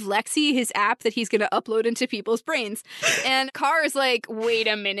I Love Lexi, his app that he's going to upload into people's brains. And Kara's like, wait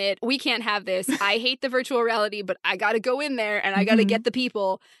a minute. We can't have this. I hate the virtual reality, but I got to go in there and I got to get the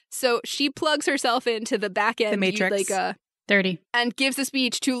people. So she plugs herself into the back end. The Matrix. 30. And gives a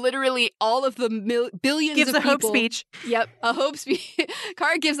speech to literally all of the billions Gives of a people. hope speech. Yep, a hope speech.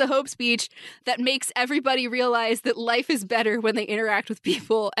 Kara gives a hope speech that makes everybody realize that life is better when they interact with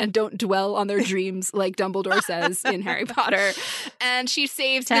people and don't dwell on their dreams, like Dumbledore says in Harry Potter. And she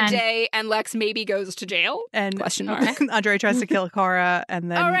saves 10. the day, and Lex maybe goes to jail. And Question mark. Andre tries to kill Kara,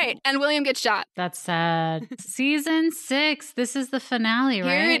 and then All right, and William gets shot. That's sad. Season 6. This is the finale,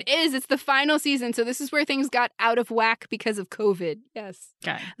 right? Here it is. It's the final season. So this is where things got out of whack because of COVID. Yes.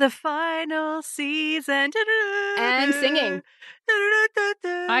 Okay. the final season. And singing.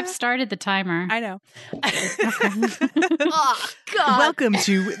 I've started the timer. I know. Oh, God. Welcome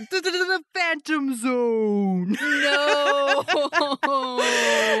to the Phantom Zone. No.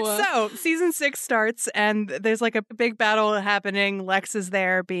 So, season 6 starts, and there's like a big battle happening. Lex is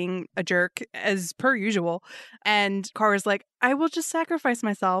there being a jerk, as per usual. And Kara's like, I will just sacrifice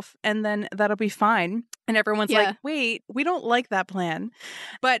myself, and then that'll be fine. And everyone's like, wait, we don't like that plan.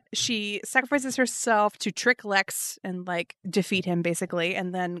 But she sacrifices herself to trick Lex and like defeat him, basically.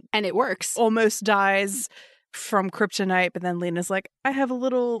 And then And it works. almost dies from kryptonite. But then Lena's like, I have a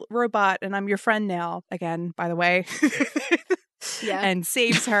little robot and I'm your friend now. Again, by the way. Yeah. And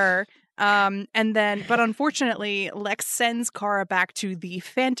saves her. But unfortunately, Lex sends Kara back to the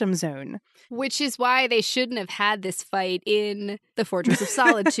Phantom Zone. Which is why they shouldn't have had this fight in the Fortress of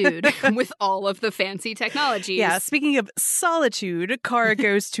Solitude with all of the fancy technologies. Yeah, speaking of solitude, Kara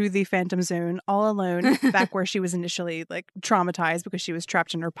goes to the Phantom Zone all alone, back where she was initially like traumatized because she was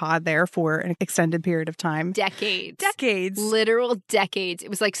trapped in her pod there for an extended period of time. Decades. Literal decades. It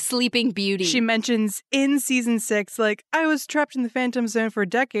was like Sleeping Beauty. She mentions in season 6, like, I was trapped in the Phantom Zone for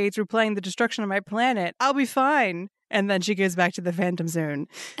decades, replaying the destruction of my planet. I'll be fine. And then she goes back to the Phantom Zone.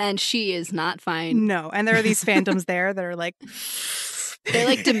 And she is not fine. No. And there are these phantoms there that are like... They're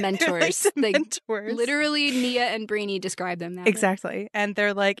like Dementors. They're like Dementors. Literally, Nia and Brainy describe them that Exactly. way. And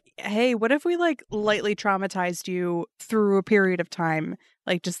they're like, hey, what if we like lightly traumatized you through a period of time?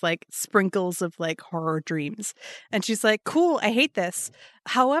 Like just like sprinkles of like horror dreams. And she's like, cool, I hate this.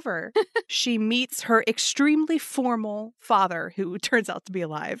 However, she meets her extremely formal father, who turns out to be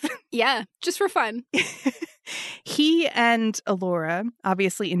alive. Yeah, just for fun. He and Alora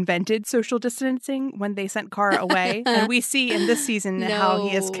obviously invented social distancing when they sent Kara away. And we see in this season how he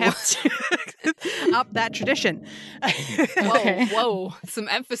has kept up that tradition. Whoa, some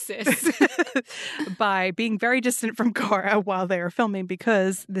emphasis. By being very distant from Kara while they are filming,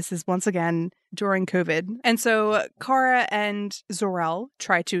 because this is once again during COVID. And so Kara and Zor-El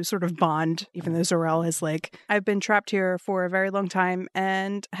try to sort of bond, even though Zor-El is like, I've been trapped here for a very long time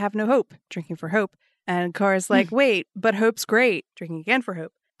and have no hope, drinking for hope. And Kara's like, wait, but hope's great, drinking again for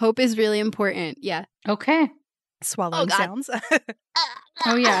hope. Hope is really important. Yeah. Okay. Swallowing sounds.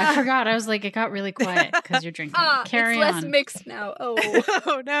 Oh, yeah. I forgot. I was like, it got really quiet because you're drinking. Carry it's on. less mixed now. Oh.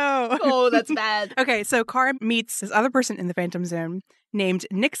 Oh, no. Oh, that's bad. Okay, so Kara meets this other person in the Phantom Zone named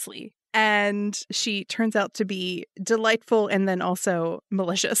Nixley. And she turns out to be delightful and then also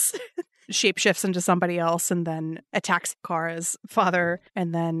malicious. Shapeshifts into somebody else and then attacks Kara's father.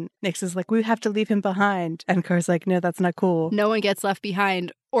 And then Nyx is like, we have to leave him behind. And Kara's like, no, that's not cool. No one gets left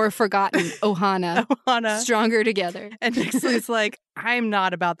behind or forgotten. Ohana. Ohana. Stronger together. And Nixley's like, I'm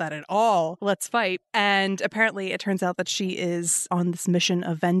not about that at all. Let's fight. And apparently it turns out that she is on this mission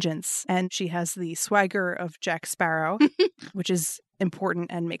of vengeance. And she has the swagger of Jack Sparrow, which is important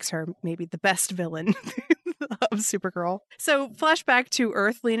and makes her maybe the best villain of Supergirl. So flashback to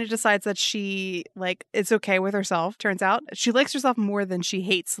Earth, Lena decides that she is okay with herself. Turns out she likes herself more than she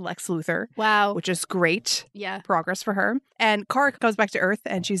hates Lex Luthor. Wow. Which is great. Yeah. Progress for her. And Kara comes back to Earth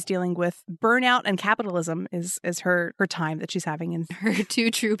and she's dealing with burnout and capitalism is her time that she's having in her two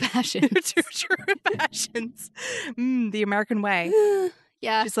true passions. Her two true passions. The American way.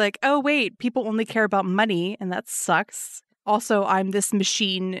 Yeah. She's like, oh wait, people only care about money and that sucks. Also, I'm this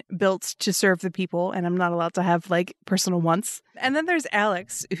machine built to serve the people, and I'm not allowed to have, personal wants. And then there's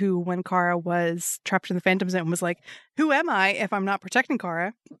Alex, who, when Kara was trapped in the Phantom Zone, was like, who am I if I'm not protecting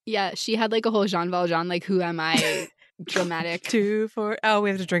Kara? Yeah, she had, a whole Jean Valjean, who am I dramatic. 2, 4... Oh,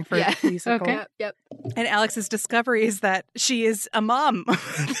 we have to drink for musical. Okay. Yep. And Alex's discovery is that she is a mom.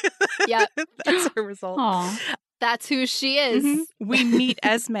 Yeah. That's her result. Aww. That's who she is. Mm-hmm. We meet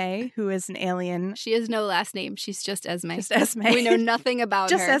Esme, who is an alien. She has no last name. She's just Esme. Just Esme. We know nothing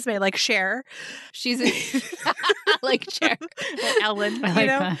about her. Just Esme, like Cher. She's like Cher. Or Ellen. I like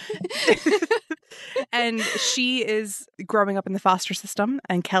that. And she is growing up in the foster system,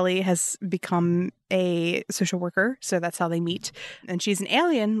 and Kelly has become a social worker, so that's how they meet. And she's an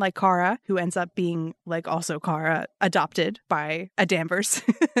alien like Kara, who ends up being, also Kara, adopted by a Danvers,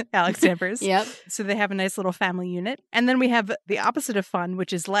 Alex Danvers. Yep. So they have a nice little family unit. And then we have the opposite of fun,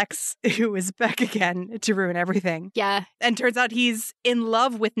 which is Lex, who is back again to ruin everything. Yeah. And turns out he's in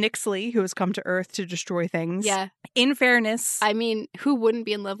love with Nixley, who has come to Earth to destroy things. Yeah. In fairness. I mean, who wouldn't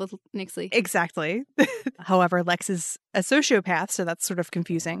be in love with Nixley? Exactly. However, Lex is a sociopath, so that's sort of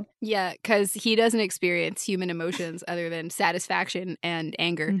confusing. Yeah, because he doesn't experience human emotions other than satisfaction and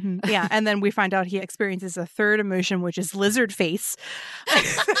anger. Mm-hmm. Yeah, and then we find out he experiences a third emotion, which is lizard face,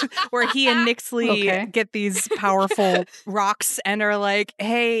 where he and Nixley get these powerful rocks and are like,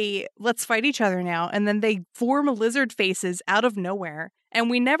 hey, let's fight each other now. And then they form lizard faces out of nowhere. And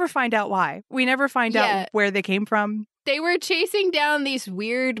we never find out why. We never find out where they came from. They were chasing down these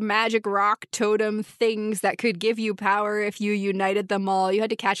weird magic rock totem things that could give you power if you united them all. You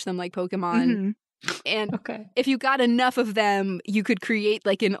had to catch them like Pokemon. Mm-hmm. And Okay. if you got enough of them, you could create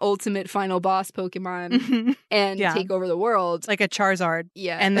like an ultimate final boss Pokemon and take over the world. Like a Charizard.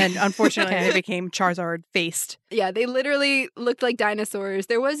 Yeah. And then, unfortunately, they became Charizard-faced. Yeah, they literally looked like dinosaurs.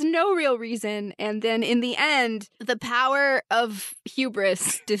 There was no real reason. And then in the end, the power of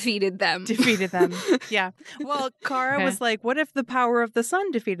hubris defeated them. Yeah. Well, Kara was like, what if the power of the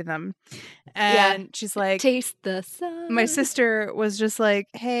sun defeated them? And she's like, taste the sun. My sister was just like,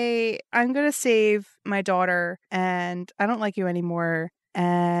 hey, I'm going to save my daughter and I don't like you anymore.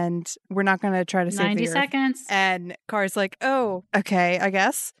 And we're not going to try to save 90 the Earth. seconds. And Kara's like, oh, okay, I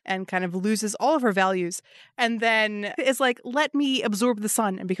guess. And kind of loses all of her values. And then is like, let me absorb the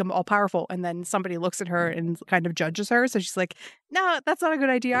sun and become all powerful. And then somebody looks at her and kind of judges her. So she's like, no, that's not a good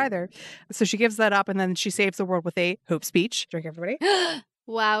idea either. So she gives that up. And then she saves the world with a hope speech. Drink, everybody.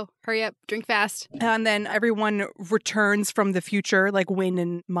 Wow. Hurry up. Drink fast. And then everyone returns from the future, like Wynn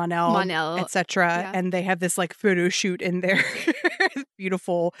and Monel. etc. Yeah. And they have this like photo shoot in their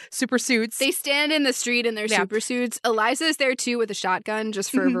beautiful super suits. They stand in the street in their super suits. Eliza's there too with a shotgun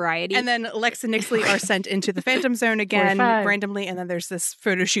just for variety. And then Lex and Nixley are sent into the Phantom Zone again 45. randomly. And then there's this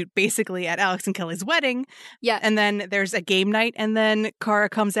photo shoot basically at Alex and Kelly's wedding. Yeah. And then there's a game night. And then Kara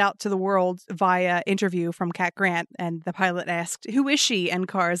comes out to the world via interview from Cat Grant. And the pilot asked, who is she? And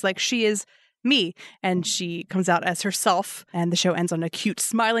Kara's like, she is me. And she comes out as herself. And the show ends on a cute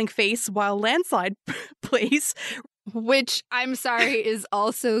smiling face while Landslide plays. Which, I'm sorry, is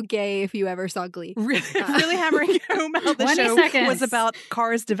also gay if you ever saw Glee. Really hammering home how the 20 show seconds. was about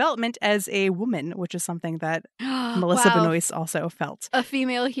Kara's development as a woman, which is something that Melissa Wow. Benoist also felt. A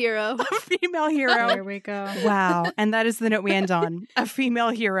female hero. A female hero. There we go. Wow. And that is the note we end on. A female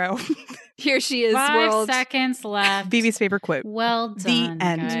hero. Here she is, 5 world. seconds left. Vivi's favorite quote. Well done, The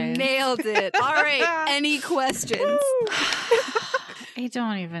end. guys. Nailed it. All right. Any questions? I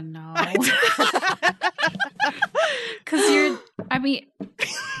don't even know. Because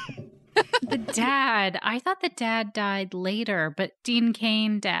the dad. I thought the dad died later, but Dean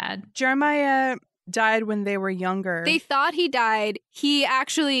Cain dad. Jeremiah died when they were younger. They thought he died. He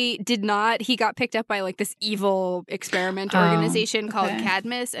actually did not. He got picked up by like this evil experiment organization called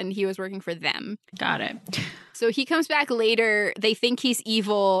Cadmus, and he was working for them. Got it. So he comes back later. They think he's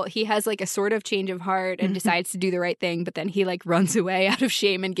evil. He has like a sort of change of heart and decides to do the right thing, but then he like runs away out of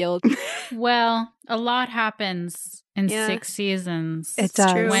shame and guilt. Well, a lot happens in 6 seasons. It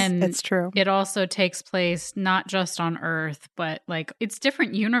does. When it's true. it also takes place not just on Earth, but like it's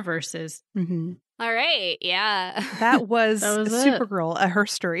different universes. Mm-hmm. All right. Yeah. That was, That was it. Supergirl, a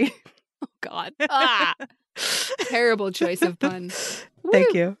herstory. Oh, God. Ah. Terrible choice of pun.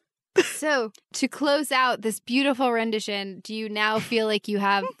 Thank you. So, to close out this beautiful rendition, do you now feel like you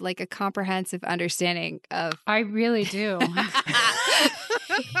have like a comprehensive understanding of I really do.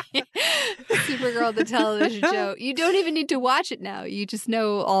 Supergirl, the television show? You don't even need to watch it now. You just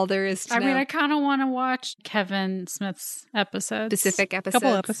know all there is to know. I mean, I kind of want to watch Kevin Smith's episodes. Specific episodes.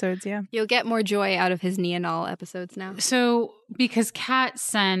 Couple episodes, yeah. You'll get more joy out of his Neonol episodes now. So, because Kat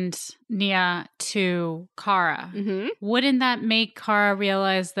sent Nia to Kara, Mm-hmm. wouldn't that make Kara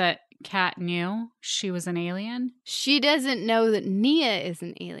realize that Kat knew she was an alien? She doesn't know that Nia is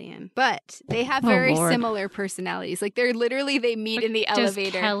an alien, but they have very Lord. similar personalities. Like they meet in the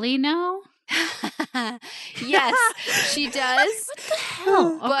elevator. Does Kelly know? Yes, she does. What the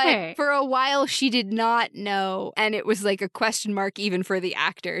hell? But Okay. for a while, she did not know. And it was like a question mark even for the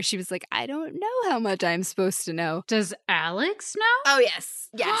actor. She was like, I don't know how much I'm supposed to know. Does Alex know? Oh, yes.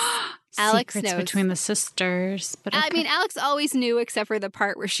 Yes. Alex Secrets knows. between the sisters. But I okay. mean, Alex always knew except for the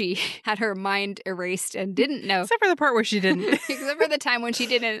part where she had her mind erased and didn't know. Except for the part where she didn't. Except for the time when she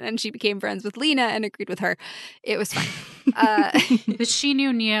didn't and she became friends with Lena and agreed with her. It was fine. But she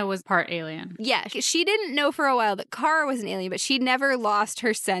knew Nia was part alien. Yeah, she didn't know for a while that Kara was an alien, but she never lost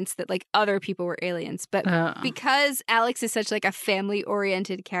her sense that like other people were aliens. But because Alex is such like a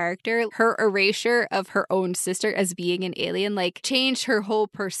family-oriented character, her erasure of her own sister as being an alien like changed her whole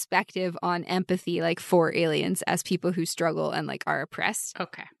perspective on empathy like for aliens as people who struggle and like are oppressed.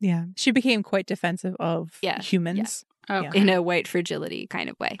 Okay. Yeah. She became quite defensive of Yeah. humans. Okay. In a white fragility kind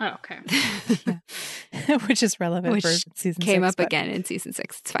of way. Oh, okay. Which is relevant Which for season 6. Came up but- again in season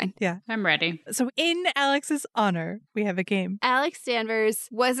 6. It's fine. I'm ready. So in Alex's honor, we have a game. Alex Danvers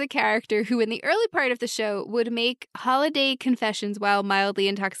was a character who in the early part of the show would make holiday confessions while mildly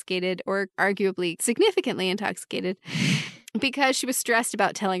intoxicated or arguably significantly intoxicated because she was stressed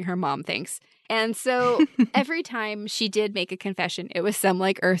about telling her mom things. And so every time she did make a confession, it was some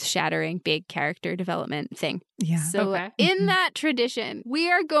like earth-shattering big character development thing. Yeah. So Okay. in that tradition, we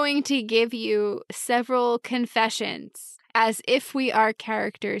are going to give you several confessions. as if we are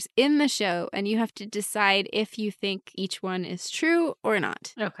characters in the show, and you have to decide if you think each one is true or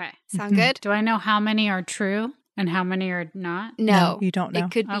not. Okay. Sound good? Do I know how many are true and how many are not? No, you don't know.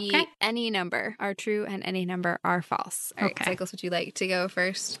 It could be Okay. any number are true and any number are false. All right, Okay. Cycles, would you like to go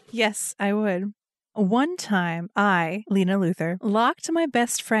first? Yes, I would. One time, I, Lena Luthor, locked my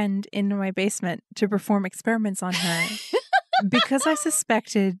best friend into my basement to perform experiments on her because I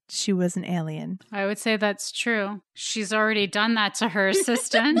suspected she was an alien. I would say that's true. She's already done that to her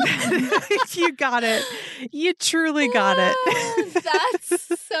assistant. You got it. You truly got it.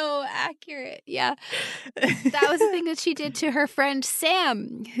 That's so accurate. Yeah. That was the thing that she did to her friend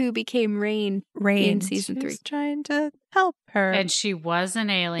Sam, who became Rain. Rain. In season She 3. was trying to help her. And she was an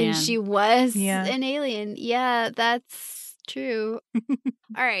alien. And she was Yeah. an alien. Yeah, that's true.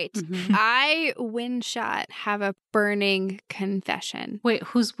 All right. Mhm. I, Windshot, have a burning confession. Wait,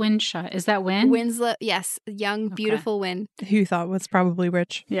 who's Windshot? Is that Win? Winslow, yes, young, Okay. beautiful Win. Who thought was probably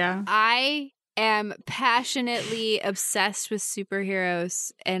rich. Yeah. I am passionately obsessed with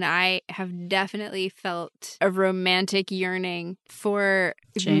superheroes, and I have definitely felt a romantic yearning for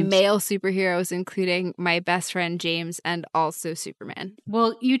James. male superheroes, including my best friend James and also Superman.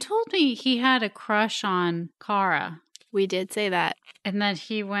 Well, you told me he had a crush on Kara. We did say that. And then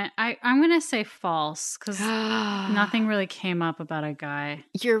he went, I'm going to say false because nothing really came up about a guy.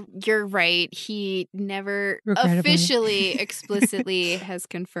 You're right. He never Regrettably. officially, explicitly has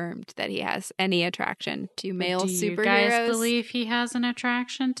confirmed that he has any attraction to male Do you superheroes. guys believe he has an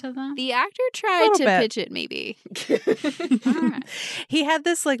attraction to them? The actor tried Little to bit. pitch it, maybe. All right. He had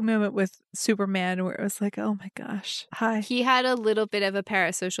this like moment with Superman where it was like, oh my gosh, hi. He had a little bit of a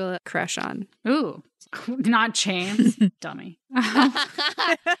parasocial crush on. Ooh, not James. Dummy. He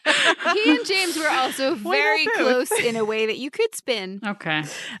and James were also Why not very both? close in a way that you could spin. Okay.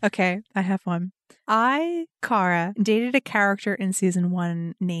 Okay, I have one. I, Kara, dated a character in season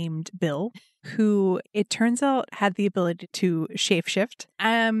 1 named Bill, who it turns out had the ability to shapeshift.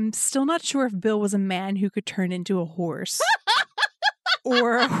 I'm still not sure if Bill was a man who could turn into a horse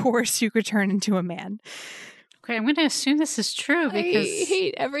or a horse who could turn into a man. Okay, I'm going to assume this is true because I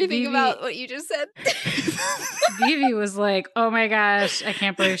hate everything Vivi- about what you just said. Vivi was like, oh my gosh, I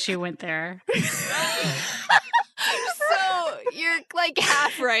can't believe she went there. So you're like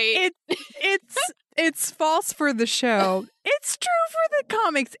half right. It's false for the show. It's true for the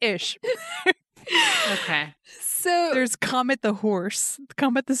comics ish. Okay. So There's Comet the horse,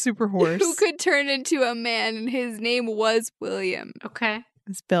 Comet the super horse. who could turn into a man, and his name was William. Okay.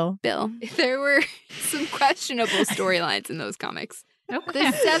 It's Bill. Bill. There were some questionable storylines in those comics. The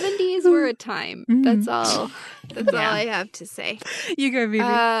Okay. 70s were a time. That's all. That's all Yeah. I have to say. You go, Vivi.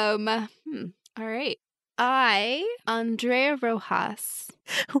 All right. I, Andrea Rojas,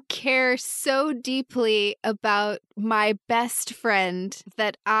 care so deeply about my best friend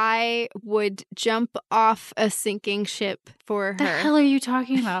that I would jump off a sinking ship for What the her. hell are you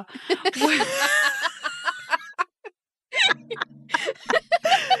talking about?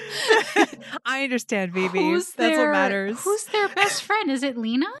 I understand, Vivi. Who's That's their, what matters. Who's their best friend? Is it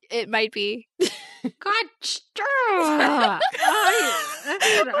Lena? It might be. God, I'm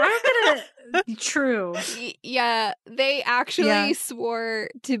gonna. True. Yeah, they actually Yeah. swore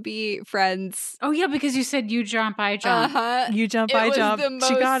to be friends. Oh yeah, because you said you jump, I jump. Uh-huh. You jump, It I was jump. the most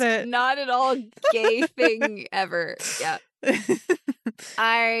She got it. not at all gay thing ever. Yeah. All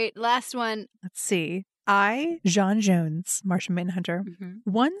right, last one. Let's see. I, John Jones, Martian Manhunter, Mhm.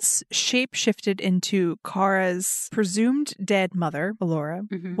 once shapeshifted into Kara's presumed dead mother, Allura,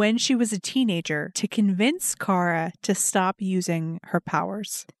 Mhm. when she was a teenager to convince Kara to stop using her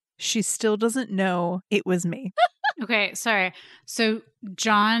powers. She still doesn't know it was me. Okay, sorry. So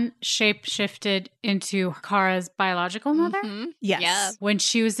John shapeshifted into Kara's biological mother? Mhm. Yes. Yeah. When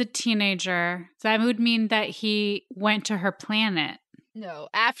she was a teenager. That would mean that he went to her planet. No,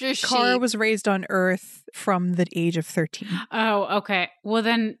 after she Kara was raised on Earth from the age of 13. Oh, okay. Well,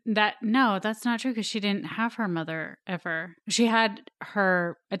 then that's not true because she didn't have her mother ever. She had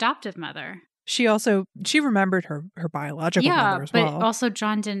her adoptive mother. She remembered her biological mother as but well. also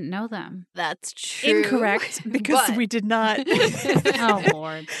John didn't know them. That's true. Incorrect, because But- we did not Oh,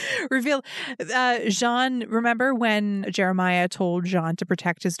 Lord. reveal. Jean, remember when Jeremiah told Jean to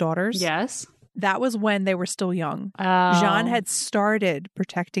protect his daughters? Yes. That was when they were still young. Oh. Jean had started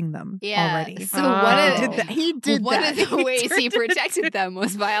protecting them already. So one of He did that. He did one that. of the ways he protected them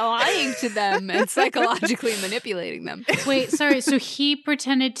was by lying to them and psychologically manipulating them. Wait, sorry. So he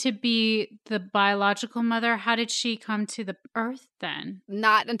pretended to be the biological mother. How did she come to the earth then?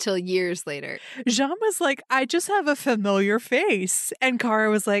 Not until years later. Jean was like, I just have a familiar face. And Kara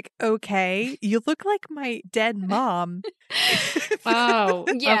was like, okay, you look like my dead mom. Oh,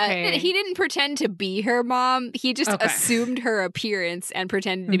 Yeah, okay. he didn't pretend to be her mom. He just Okay. assumed her appearance and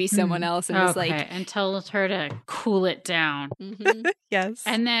pretended to be someone else and was like, and told her to cool it down. mhm. Yes.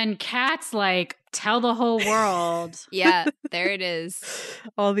 And then Kat's like, tell the whole world. Yeah, there it is.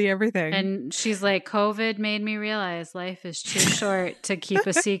 all the everything. And she's like, COVID made me realize life is too short to keep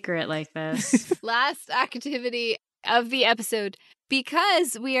a secret like this. Last activity of the episode.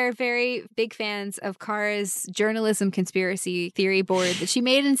 Because we are very big fans of Kara's journalism conspiracy theory board that she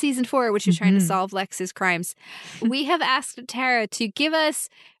made in season 4, which was trying to solve Lex's crimes, we have asked Tara to give us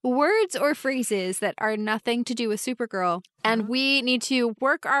words or phrases that are nothing to do with Supergirl. And we need to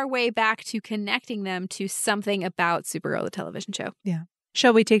work our way back to connecting them to something about Supergirl, the television show.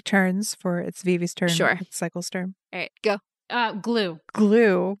 Shall we take turns for it's Vivi's turn? Sure. It's Cycle's turn. All right, go. Glue.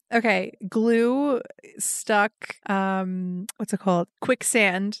 Glue. Okay. Glue stuck, what's it called?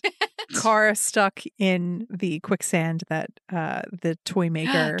 Quicksand. Kara stuck in the quicksand that the toy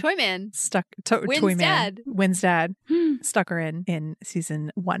maker Toyman. stuck Wynn's toy man. dad. Wynn's dad stuck her in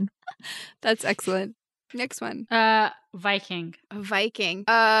season 1. That's excellent. Next one. Viking. Viking.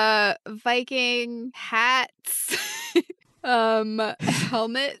 Viking hats.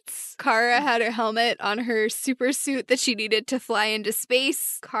 Helmets. Kara had a helmet on her super suit that she needed to fly into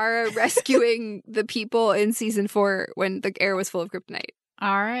space. Kara rescuing the people in season 4 when the air was full of kryptonite.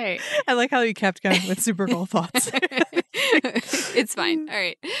 All right. I like how you kept going with Supergirl thoughts. It's fine. All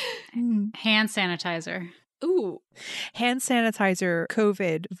right. Hand sanitizer. Ooh. Hand sanitizer,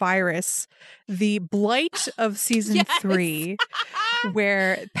 COVID, virus, the blight of season Yes. 3,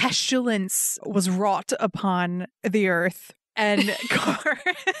 where pestilence was wrought upon the earth. And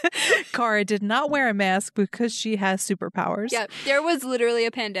Kara did not wear a mask because she has superpowers. Yeah, there was literally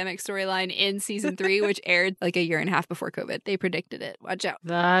a pandemic storyline in season 3, which aired like a year and a half before COVID. They predicted it. Watch out.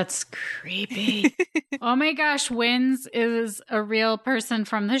 That's creepy. Oh my gosh, Wins is a real person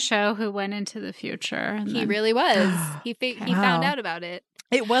from the show who went into the future. And He then- really was. He found Wow. out about it.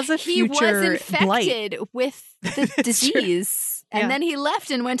 It was a He was future blight. infected with the disease. And Yeah. then he left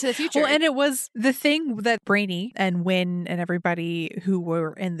and went to the future. Well, and it was the thing that Brainy and Wynn and everybody who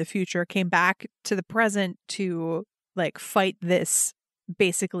were in the future came back to the present to like fight this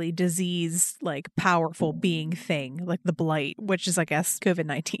basically disease, like powerful being thing, like the blight, which is, I guess,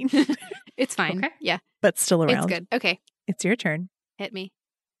 COVID-19, It's fine. Okay. Yeah, but still around. it's good. Okay, It's your turn. hit me.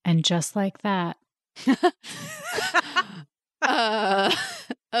 And just like that.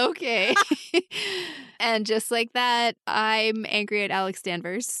 Okay. And just like that, I'm angry at Alex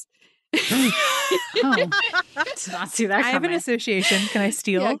Danvers. Oh, did not see that I have an coming. association. Can I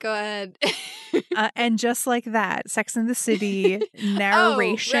steal? Yeah, go ahead. And just like that, Sex and the City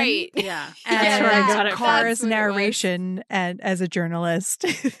narration. Oh, right. Yeah. And That's where I got it from. Kara's That's what it was. narration and as a journalist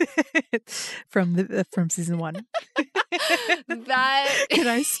from season 1. That Can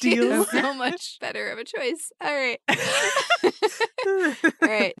I steal? is so much better of a choice. All right. All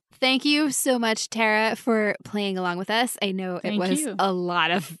right. Thank you so much, Tara, for playing along with us. I know it Thank was you. a lot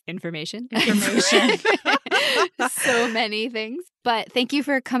of information. Information. So many things. But thank you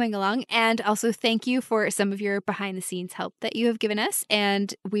for coming along. And also thank you for some of your behind the scenes help that you have given us.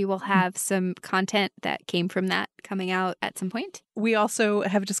 And we will have some content that came from that coming out at some point. We also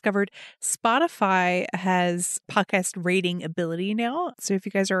have discovered Spotify has podcast rating ability now. So if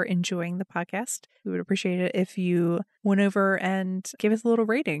you guys are enjoying the podcast, we would appreciate it if you went over and gave us a little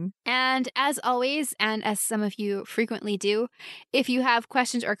rating. And as always, and as some of you frequently do, if you have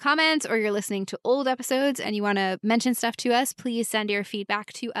questions or comments or you're listening to old episodes and you want to mention stuff to us, please send your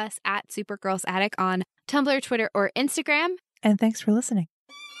feedback to us at Supergirls Attic on Tumblr, Twitter, or Instagram. And thanks for listening.